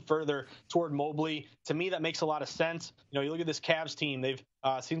moved even further toward Mobley. To me, that makes a lot of sense. You look at this Cavs team. They've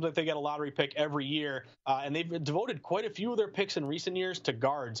seems like they get a lottery pick every year, and they've devoted quite a few of their picks in recent years to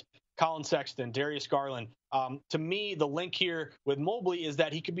guards. Colin Sexton, Darius Garland. To me, the link here with Mobley is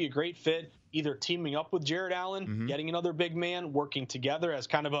that he could be a great fit, either teaming up with Jared Allen, getting another big man, working together as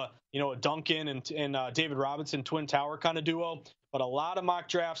kind of a Duncan and David Robinson twin tower kind of duo. But a lot of mock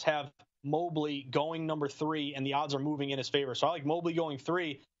drafts have Mobley going number 3, and the odds are moving in his favor. So I like Mobley going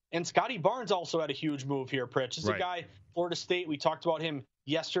 3. And Scotty Barnes also had a huge move here, Pritch. This is a guy, Florida State. We talked about him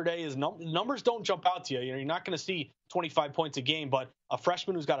yesterday. His numbers don't jump out to you. You're not going to see 25 points a game, but a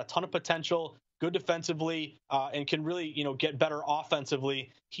freshman who's got a ton of potential, good defensively, and can really, get better offensively.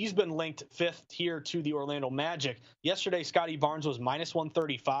 He's been linked 5th here to the Orlando Magic. Yesterday, Scotty Barnes was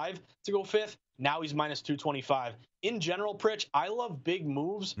 -135 to go 5th. Now he's -225. In general, Pritch, I love big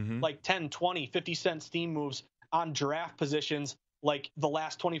moves like 10, 20, 50-cent steam moves on draft positions like the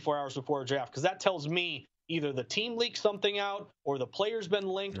last 24 hours before a draft, because that tells me either the team leaked something out or the player's been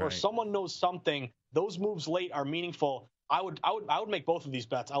linked or someone knows something. Those moves late are meaningful. I would make both of these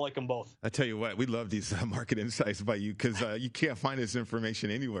bets. I like them both. I tell you what, we love these market insights by you, because you can't find this information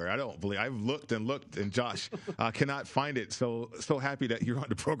anywhere. I don't believe. I've looked, and Josh cannot find it. So happy that you're on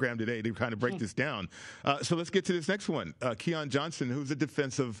the program today to kind of break this down. So let's get to this next one. Keon Johnson, who's a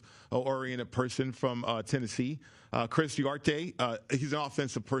defensive-oriented person from Tennessee. Chris Duarte, he's an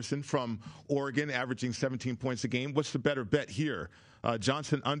offensive person from Oregon, averaging 17 points a game. What's the better bet here?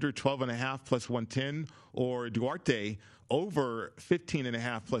 Johnson under 12.5 plus 110, or Duarte over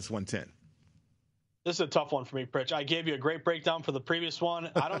 15.5 plus 110? This is a tough one for me, Pritch. I gave you a great breakdown for the previous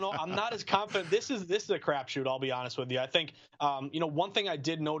one. I don't know. I'm not as confident. This is a crapshoot, I'll be honest with you. I think, one thing I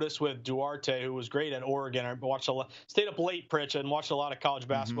did notice with Duarte, who was great at Oregon, I stayed up late, Pritch, and watched a lot of college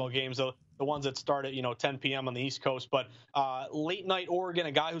basketball games, the ones that start at 10 p.m. on the East Coast. But late night Oregon,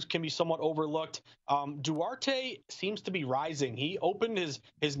 a guy who can be somewhat overlooked. Duarte seems to be rising. He opened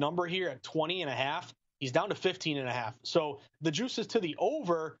his number here at 20.5. He's down to 15.5. So the juice is to the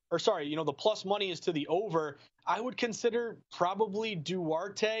over, the plus money is to the over. I would consider probably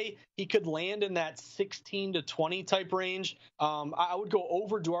Duarte. He could land in that 16 to 20 type range. I would go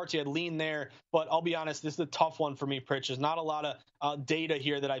over Duarte. I'd lean there. But I'll be honest, this is a tough one for me, Pritch. There's not a lot of data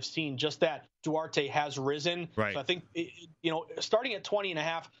here that I've seen, just that Duarte has risen. Right. So I think, starting at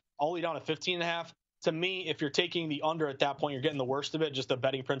 20.5 all the way down to 15.5, to me, if you're taking the under at that point, you're getting the worst of it, just a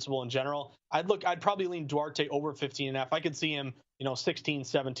betting principle in general. I'd probably lean Duarte over 15.5. I could see him, 16th,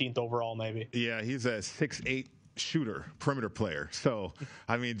 17th overall, maybe. Yeah, he's a 6'8" shooter, perimeter player. So,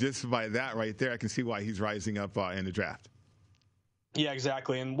 just by that right there, I can see why he's rising up in the draft. Yeah,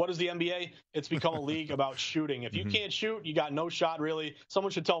 exactly. And what is the NBA? It's become a league about shooting. If you can't shoot, you got no shot, really.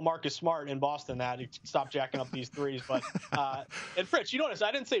 Someone should tell Marcus Smart in Boston that he stop jacking up these threes. But and Fritz, you notice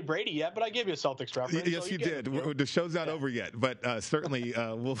I didn't say Brady yet, but I gave you a Celtics reference. Yes, so you did. The show's not over yet, but certainly,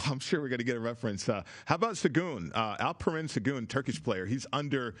 I'm sure we're going to get a reference. How about Şengün? Alperen Şengün, Turkish player. He's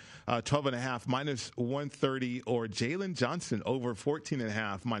under 12.5, minus 130, or Jalen Johnson over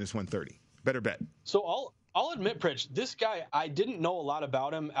 14.5, minus 130. Better bet. So I'll admit, Pritch, this guy, I didn't know a lot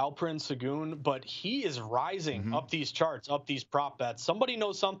about him, Alperen Şengün, but he is rising up these charts, up these prop bets. Somebody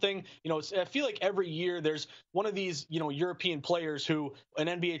knows something. I feel like every year there's one of these, European players who an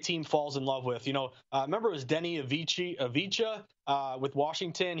NBA team falls in love with. Remember it was Denny Avicii with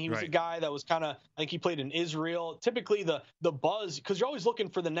Washington. He was a guy that was I think he played in Israel. Typically the buzz, because you're always looking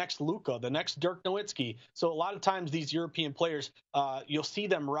for the next Luka, the next Dirk Nowitzki. So a lot of times these European players, you'll see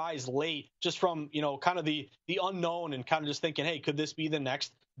them rise late just from, kind of the unknown and kind of just thinking, hey, could this be the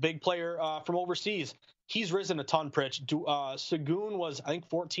next big player from overseas? He's risen a ton, Pritch. Şengün was, I think,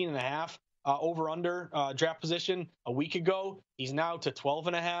 14.5 over under draft position a week ago. He's now to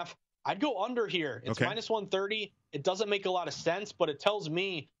 12.5. I'd go under here. It's minus 130. It doesn't make a lot of sense, but it tells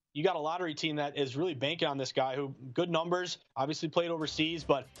me you got a lottery team that is really banking on this guy who good numbers, obviously played overseas,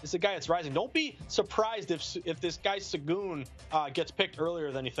 but it's a guy that's rising. Don't be surprised if this guy Şengün gets picked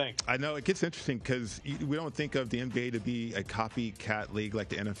earlier than you think. I know it gets interesting because we don't think of the NBA to be a copycat league like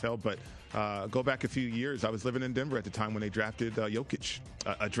the NFL, but go back a few years. I was living in Denver at the time when they drafted Jokic,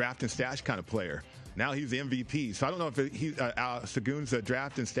 a draft and stash kind of player. Now he's the MVP. So I don't know if Şengün's a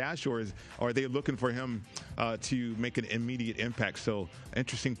draft and stash, or are they looking for him to make an immediate impact? So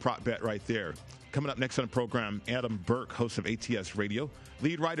interesting prop bet right there. Coming up next on the program, Adam Burke, host of ATS Radio,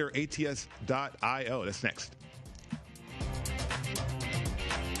 lead writer, ATS.io. That's next.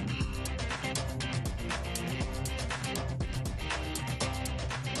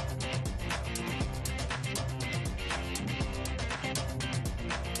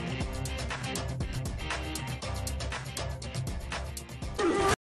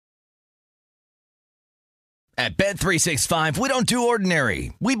 At Bet365, we don't do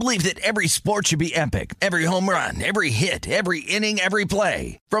ordinary. We believe that every sport should be epic. Every home run, every hit, every inning, every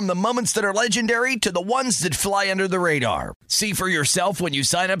play. From the moments that are legendary to the ones that fly under the radar. See for yourself when you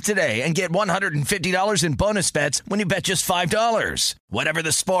sign up today and get $150 in bonus bets when you bet just $5. Whatever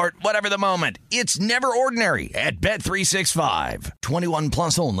the sport, whatever the moment, it's never ordinary at Bet365. 21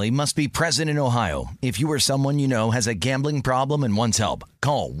 plus only. Must be present in Ohio. If you or someone you know has a gambling problem and wants help,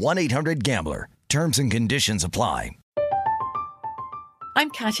 call 1-800-GAMBLER. Terms and conditions apply. I'm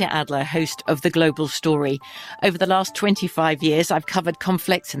Katya Adler, host of The Global Story. Over the last 25 years, I've covered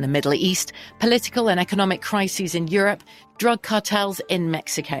conflicts in the Middle East, political and economic crises in Europe, drug cartels in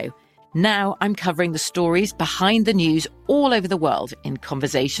Mexico. Now I'm covering the stories behind the news all over the world in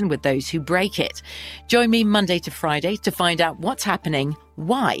conversation with those who break it. Join me Monday to Friday to find out what's happening,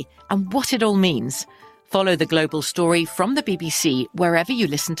 why, and what it all means. Follow The Global Story from the BBC wherever you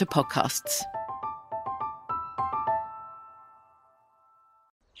listen to podcasts.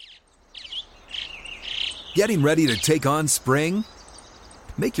 Getting ready to take on spring?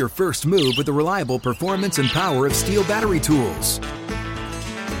 Make your first move with the reliable performance and power of Steel battery tools.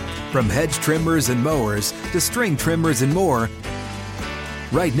 From hedge trimmers and mowers to string trimmers and more,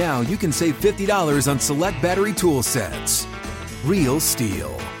 right now you can save $50 on select battery tool sets. Real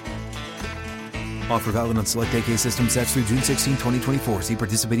Steel. Offer valid on select AK system sets through June 16, 2024. See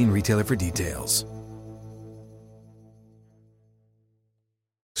participating retailer for details.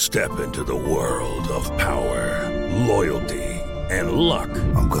 Step into the world of power, loyalty, and luck.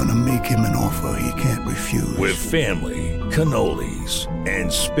 I'm gonna make him an offer he can't refuse. With family, cannolis,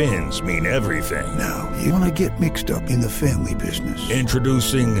 and spins mean everything. Now, you wanna get mixed up in the family business.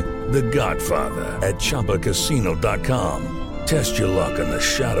 Introducing The Godfather at ChumbaCasino.com. Test your luck in the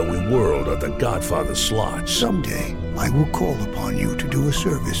shadowy world of The Godfather slot. Someday, I will call upon you to do a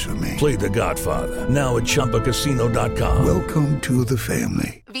service for me. Play The Godfather, now at ChumbaCasino.com. Welcome to the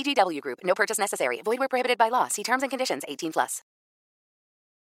family. VGW Group. No purchase necessary. Void where prohibited by law. See terms and conditions. 18 plus.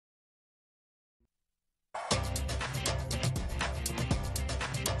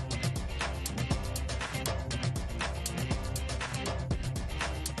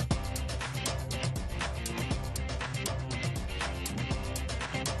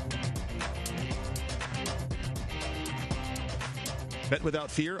 Bet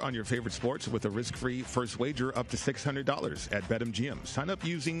without fear on your favorite sports with a risk-free first wager up to $600 at BetMGM. Sign up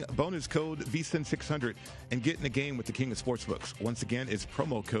using bonus code VSIN600 and get in the game with the king of sportsbooks. Once again, it's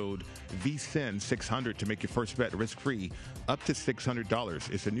promo code VSIN600 to make your first bet risk-free up to $600.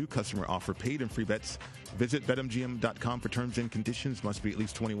 It's a new customer offer, paid and free bets. Visit BetMGM.com for terms and conditions. Must be at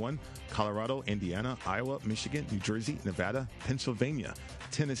least 21. Colorado, Indiana, Iowa, Michigan, New Jersey, Nevada, Pennsylvania,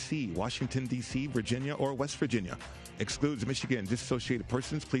 Tennessee, Washington, D.C., Virginia, or West Virginia. Excludes Michigan. Disassociated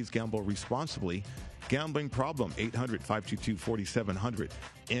persons. Please gamble responsibly. Gambling problem, 800-522-4700.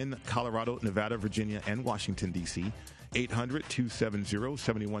 In Colorado, Nevada, Virginia, and Washington, D.C.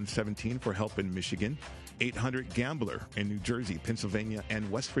 800-270-7117 for help in Michigan. 800-GAMBLER in New Jersey, Pennsylvania, and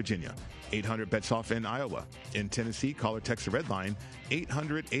West Virginia. 800-BETS-OFF in Iowa. In Tennessee, call or text the red line,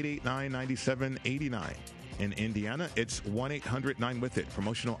 800-889-9789. In Indiana, it's 1-800-9-WITH-IT.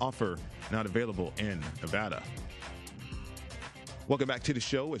 Promotional offer not available in Nevada. Welcome back to the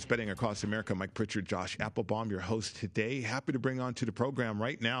show. It's Betting Across America. Mike Pritchard, Josh Applebaum, your host today. Happy to bring on to the program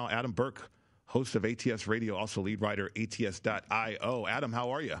right now Adam Burke, host of ATS Radio, also lead writer, ATS.io. Adam, how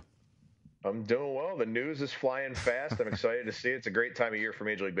are you? I'm doing well. The news is flying fast. I'm excited to see it. It's a great time of year for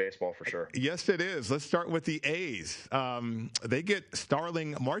Major League Baseball for sure. Yes, it is. Let's start with the A's. They get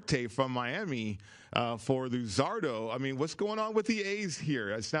Starling Marte from Miami for Luzardo. I mean, what's going on with the A's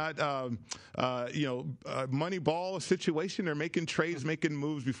here? It's not, a money ball situation. They're making trades, making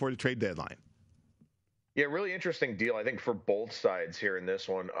moves before the trade deadline. Yeah, really interesting deal, I think, for both sides here in this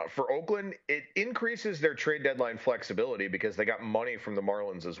one. For Oakland, it increases their trade deadline flexibility because they got money from the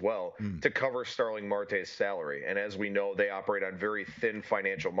Marlins as well to cover Starling Marte's salary. And as we know, they operate on very thin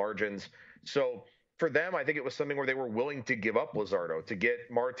financial margins. So for them, I think it was something where they were willing to give up Luzardo to get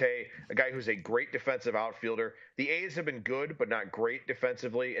Marte, a guy who's a great defensive outfielder. The A's have been good, but not great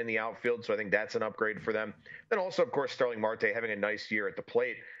defensively in the outfield, so I think that's an upgrade for them. Then also, of course, Starling Marte having a nice year at the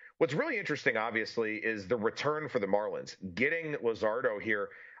plate. What's really interesting, obviously, is the return for the Marlins. Getting Luzardo here,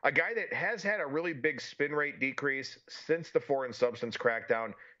 a guy that has had a really big spin rate decrease since the foreign substance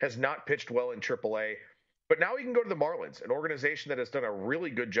crackdown, has not pitched well in AAA. But now he can go to the Marlins, an organization that has done a really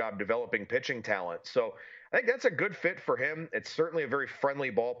good job developing pitching talent. So I think that's a good fit for him. It's certainly a very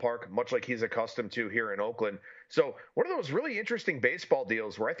friendly ballpark, much like he's accustomed to here in Oakland. So one of those really interesting baseball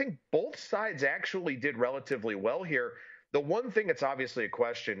deals where I think both sides actually did relatively well here. The one thing that's obviously a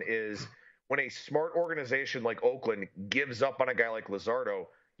question is when a smart organization like Oakland gives up on a guy like Luzardo,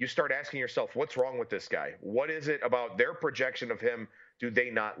 you start asking yourself, what's wrong with this guy? What is it about their projection of him do they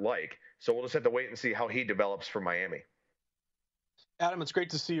not like? So we'll just have to wait and see how he develops for Miami. Adam, it's great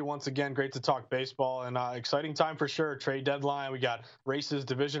to see you once again. Great to talk baseball, and exciting time for sure. Trade deadline, we got races,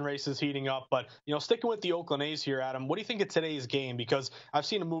 division races heating up. But, sticking with the Oakland A's here, Adam, what do you think of today's game? Because I've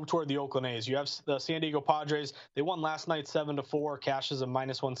seen a move toward the Oakland A's. You have the San Diego Padres. They won last night 7-4. Cash is a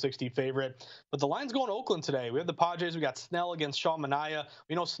 -160 favorite. But the line's going to Oakland today. We have the Padres. We got Snell against Sean Manaea.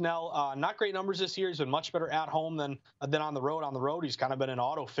 We know Snell, not great numbers this year. He's been much better at home than on the road. On the road, he's kind of been an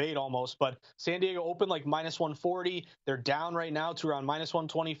auto fade almost. But San Diego opened like -140. They're down right now to around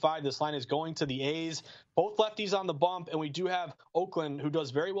 -125. This line is going to the A's. Both lefties on the bump, and we do have Oakland, who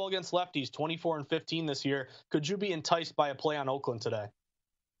does very well against lefties, 24-15 this year. Could you be enticed by a play on Oakland today?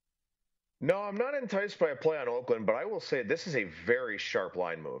 No, I'm not enticed by a play on Oakland, but I will say this is a very sharp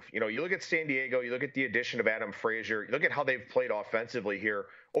line move. You look at San Diego, you look at the addition of Adam Frazier, you look at how they've played offensively here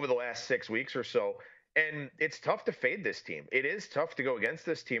over the last 6 weeks or so, and it's tough to fade this team. It is tough to go against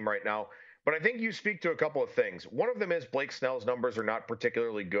this team right now. But I think you speak to a couple of things. One of them is Blake Snell's numbers are not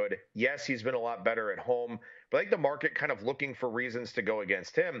particularly good. Yes, he's been a lot better at home, but I think the market kind of looking for reasons to go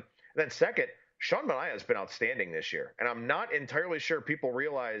against him. And then second, Sean Manaea has been outstanding this year, and I'm not entirely sure people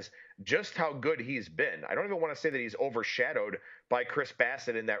realize just how good he's been. I don't even want to say that he's overshadowed by Chris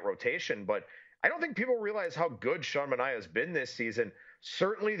Bassett in that rotation, but I don't think people realize how good Sean Manaea has been this season.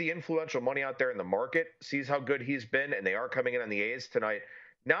 Certainly the influential money out there in the market sees how good he's been, and they are coming in on the A's tonight.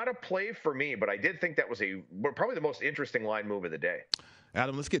 Not a play for me, but I did think that was probably the most interesting line move of the day.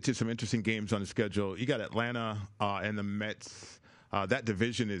 Adam, let's get to some interesting games on the schedule. You got Atlanta and the Mets. That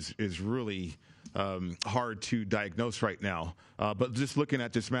division is really hard to diagnose right now. But just looking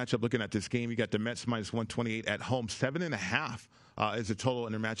at this matchup, looking at this game, you got the Mets -128 at home. 7.5 is the total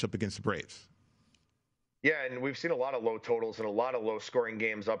in their matchup against the Braves. Yeah, and we've seen a lot of low totals and a lot of low-scoring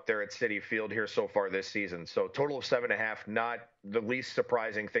games up there at Citi Field here so far this season. So total of 7.5, not the least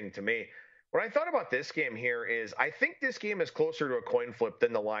surprising thing to me. What I thought about this game here is I think this game is closer to a coin flip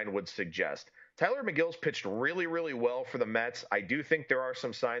than the line would suggest. Tyler McGill's pitched really, really well for the Mets. I do think there are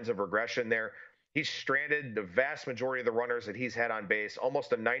some signs of regression there. He's stranded the vast majority of the runners that he's had on base,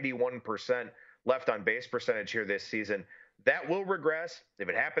 almost a 91% left on base percentage here this season. That will regress. If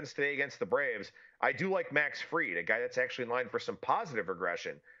it happens today against the Braves, I do like Max Fried, a guy that's actually in line for some positive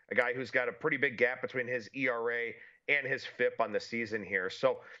regression, a guy who's got a pretty big gap between his ERA and his FIP on the season here.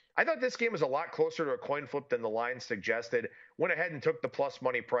 So I thought this game was a lot closer to a coin flip than the line suggested. Went ahead and took the plus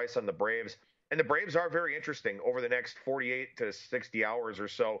money price on the Braves. And the Braves are very interesting over the next 48 to 60 hours or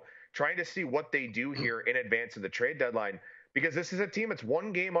so, trying to see what they do here in advance of the trade deadline. Because this is a team that's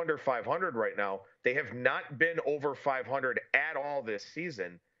one game under 500 right now. They have not been over 500 at all this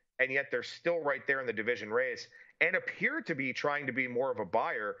season, and yet they're still right there in the division race and appear to be trying to be more of a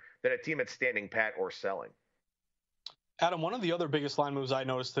buyer than a team that's standing pat or selling. Adam, one of the other biggest line moves I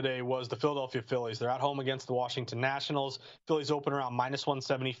noticed today was the Philadelphia Phillies. They're at home against the Washington Nationals. Phillies open around minus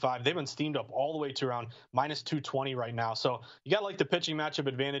 175. They've been steamed up all the way to around minus 220 right now. So you got to like the pitching matchup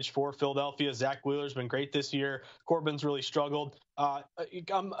advantage for Philadelphia. Zach Wheeler's been great this year. Corbin's really struggled. A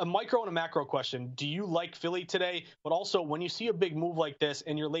micro and a macro question. Do you like Philly today? But also, when you see a big move like this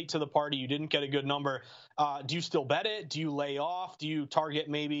and you're late to the party, you didn't get a good number, do you still bet it? Do you lay off? Do you target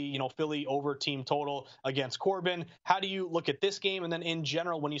maybe, Philly over team total against Corbin? How do you look at this game? And then in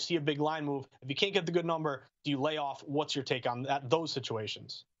general, when you see a big line move, if you can't get the good number, do you lay off? What's your take on those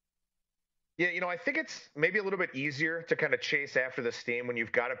situations? Yeah, I think it's maybe a little bit easier to kind of chase after the steam when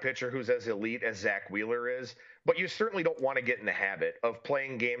you've got a pitcher who's as elite as Zach Wheeler is, but you certainly don't want to get in the habit of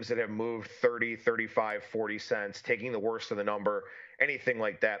playing games that have moved 30, 35, 40 cents, taking the worst of the number, anything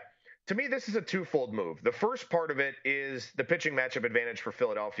like that. To me, this is a twofold move. The first part of it is the pitching matchup advantage for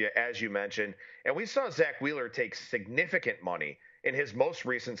Philadelphia, as you mentioned, and we saw Zach Wheeler take significant money in his most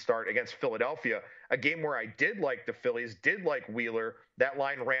recent start against Philadelphia, a game where I did like the Phillies, did like Wheeler. That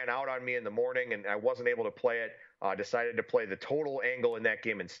line ran out on me in the morning, and I wasn't able to play it. Decided to play the total angle in that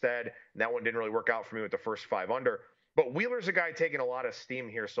game instead, and that one didn't really work out for me with the first 5 under. But Wheeler's a guy taking a lot of steam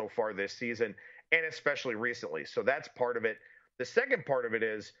here so far this season, and especially recently. So that's part of it. The second part of it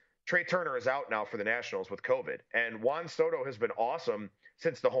is Trey Turner is out now for the Nationals with COVID, and Juan Soto has been awesome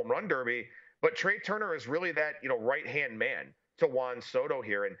since the home run derby, but Trey Turner is really that, right-hand man to Juan Soto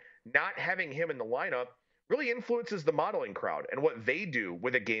here, and not having him in the lineup really influences the modeling crowd and what they do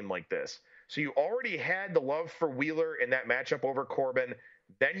with a game like this. So you already had the love for Wheeler in that matchup over Corbin,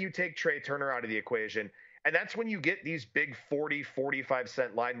 then you take Trey Turner out of the equation, and that's when you get these big 40, 45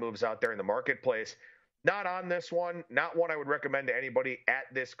 cent line moves out there in the marketplace. Not on this one, not one I would recommend to anybody at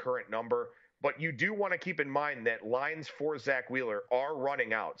this current number, but you do want to keep in mind that lines for Zach Wheeler are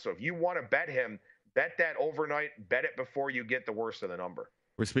running out. So if you want to bet him, bet that overnight, bet it before you get the worst of the number.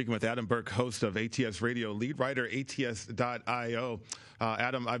 We're speaking with Adam Burke, host of ATS Radio, lead writer, ATS.io.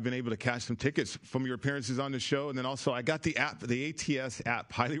 Adam, I've been able to cash some tickets from your appearances on the show. And then also I got the app, the ATS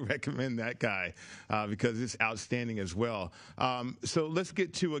app. Highly recommend that guy because it's outstanding as well. So let's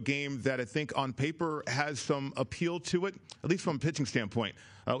get to a game that I think on paper has some appeal to it, at least from a pitching standpoint.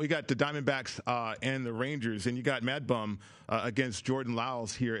 We got the Diamondbacks and the Rangers, and you got Mad Bum against Jordan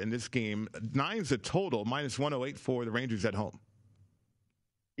Lyles here in this game. 9's the total, minus 108 for the Rangers at home.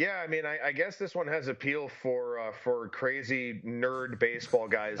 Yeah, I mean, I guess this one has appeal for crazy nerd baseball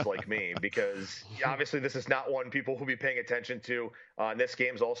guys like me because obviously this is not one people will be paying attention to. And this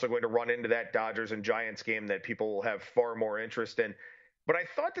game's also going to run into that Dodgers and Giants game that people will have far more interest in. But I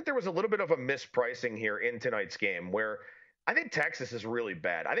thought that there was a little bit of a mispricing here in tonight's game where I think Texas is really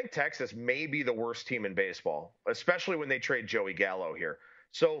bad. I think Texas may be the worst team in baseball, especially when they trade Joey Gallo here.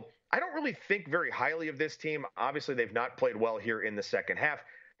 So I don't really think very highly of this team. Obviously, they've not played well here in the second half.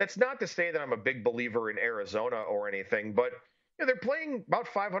 That's not to say that I'm a big believer in Arizona or anything, but they're playing about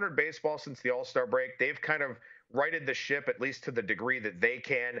 500 baseball since the All-Star break. They've kind of righted the ship, at least to the degree that they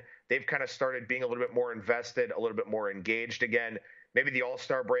can. They've kind of started being a little bit more invested, a little bit more engaged again. Maybe the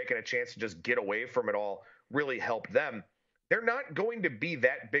All-Star break and a chance to just get away from it all really helped them. They're not going to be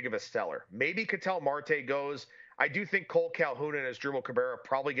that big of a seller. Maybe Ketel Marte goes. I do think Cole Calhoun and Asdrubal Cabrera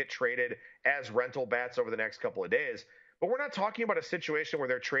probably get traded as rental bats over the next couple of days. But we're not talking about a situation where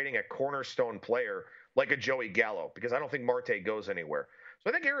they're trading a cornerstone player like a Joey Gallo, because I don't think Marte goes anywhere. So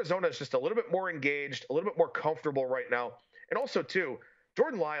I think Arizona is just a little bit more engaged, a little bit more comfortable right now. And also, too,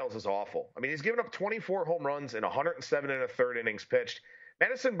 Jordan Lyles is awful. I mean, he's given up 24 home runs in 107 1/3 innings pitched.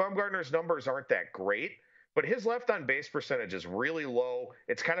 Madison Bumgarner's numbers aren't that great, but his left on base percentage is really low.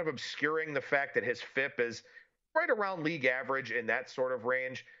 It's kind of obscuring the fact that his FIP is right around league average in that sort of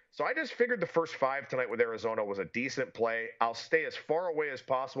range. So I just figured the first 5 tonight with Arizona was a decent play. I'll stay as far away as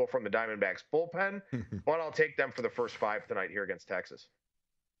possible from the Diamondbacks bullpen, but I'll take them for the first 5 tonight here against Texas.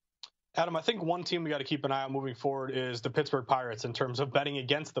 Adam, I think one team we got to keep an eye on moving forward is the Pittsburgh Pirates in terms of betting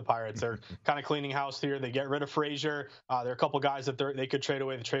against the Pirates. They're kind of cleaning house here. They get rid of Frazier. There are a couple guys that they could trade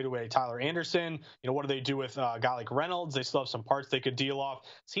away. They trade away Tyler Anderson. What do they do with a guy like Reynolds? They still have some parts they could deal off.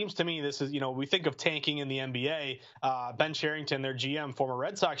 Seems to me this is, we think of tanking in the NBA. Ben Cherington, their GM, former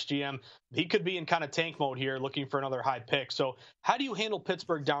Red Sox GM, he could be in kind of tank mode here looking for another high pick. So how do you handle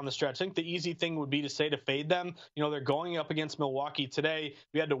Pittsburgh down the stretch? I think the easy thing would be to say to fade them. They're going up against Milwaukee today.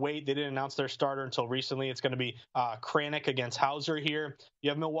 We had to wait. They didn't announce their starter until recently. It's going to be Kranick against Hauser here. You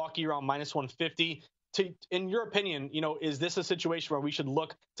have Milwaukee around minus 150. In your opinion, is this a situation where we should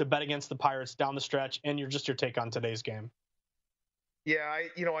look to bet against the Pirates down the stretch? And your take on today's game? Yeah,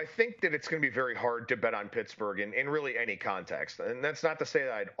 I think that it's going to be very hard to bet on Pittsburgh in really any context. And that's not to say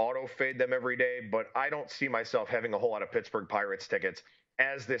that I'd auto-fade them every day, but I don't see myself having a whole lot of Pittsburgh Pirates tickets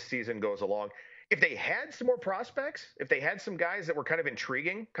as this season goes along. If they had some more prospects, if they had some guys that were kind of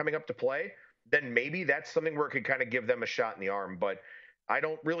intriguing coming up to play, then maybe that's something where it could kind of give them a shot in the arm. But I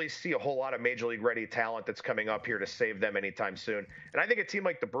don't really see a whole lot of Major League ready talent that's coming up here to save them anytime soon. And I think a team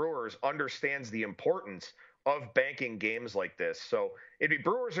like the Brewers understands the importance of banking games like this. So it'd be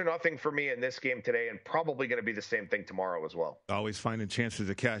Brewers or nothing for me in this game today, and probably going to be the same thing tomorrow as well. Always finding chances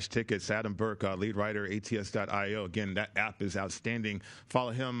to cash tickets. Adam Burke, lead writer, ATS.io. Again, that app is outstanding. Follow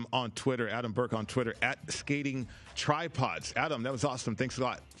him on Twitter, Adam Burke on Twitter, @SkatingTripods. Adam, that was awesome. Thanks a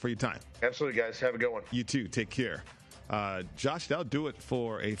lot for your time. Absolutely, guys. Have a good one. You too. Take care. Josh, that'll do it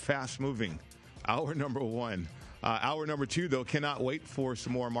for a fast-moving hour number one. Hour number two, though, cannot wait for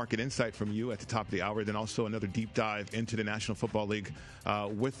some more market insight from you at the top of the hour. Then also another deep dive into the National Football League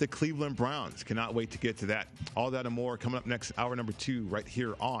with the Cleveland Browns. Cannot wait to get to that. All that and more coming up next, hour number two, right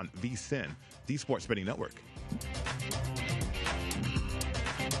here on VSiN, the Sports Betting Network.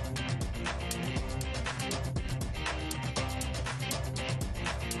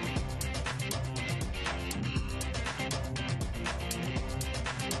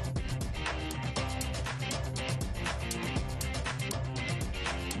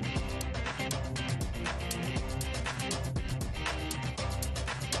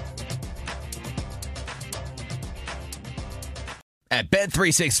 At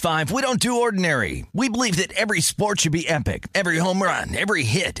Bet365, we don't do ordinary. We believe that every sport should be epic. Every home run, every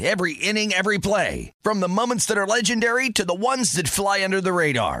hit, every inning, every play. From the moments that are legendary to the ones that fly under the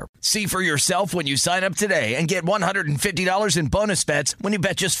radar. See for yourself when you sign up today and get $150 in bonus bets when you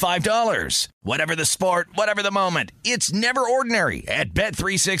bet just $5. Whatever the sport, whatever the moment, it's never ordinary at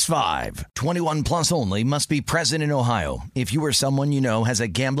Bet365. 21 plus only. Must be present in Ohio. If you or someone you know has a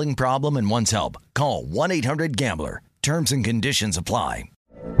gambling problem and wants help, call 1-800-GAMBLER. Terms and conditions apply.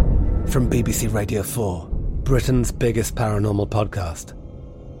 From BBC Radio 4, Britain's biggest paranormal podcast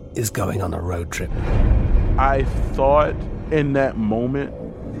is going on a road trip. I thought in that moment,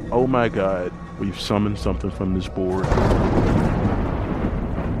 oh my God, we've summoned something from this board.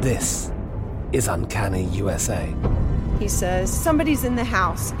 This is Uncanny USA. He says, somebody's in the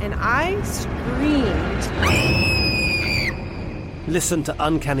house, and I screamed. Listen to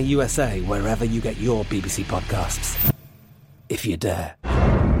Uncanny USA wherever you get your BBC podcasts, if you dare.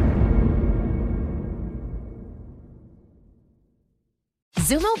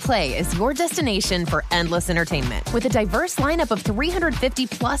 Xumo Play is your destination for endless entertainment. With a diverse lineup of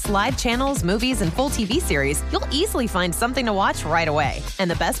 350-plus live channels, movies, and full TV series, you'll easily find something to watch right away.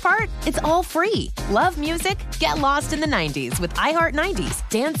 And the best part? It's all free. Love music? Get lost in the 90s with iHeart 90s,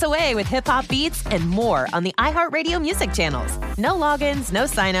 dance away with hip-hop beats, and more on the iHeartRadio music channels. No logins, no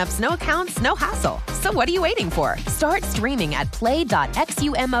signups, no accounts, no hassle. So what are you waiting for? Start streaming at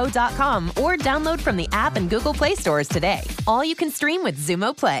play.xumo.com or download from the app and Google Play stores today. All you can stream with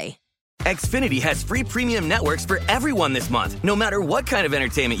Xumo Play. Xfinity has free premium networks for everyone this month, no matter what kind of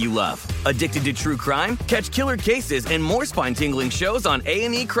entertainment you love. Addicted to true crime? Catch killer cases and more spine-tingling shows on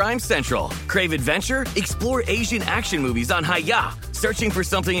A&E Crime Central. Crave adventure? Explore Asian action movies on Hi-YAH. Searching for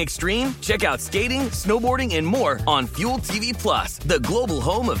something extreme? Check out skating, snowboarding, and more on Fuel TV Plus, the global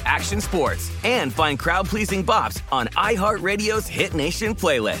home of action sports. And find crowd-pleasing bops on iHeartRadio's Hit Nation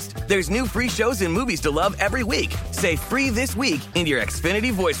playlist. There's new free shows and movies to love every week. Say free this week in your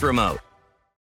Xfinity voice remote.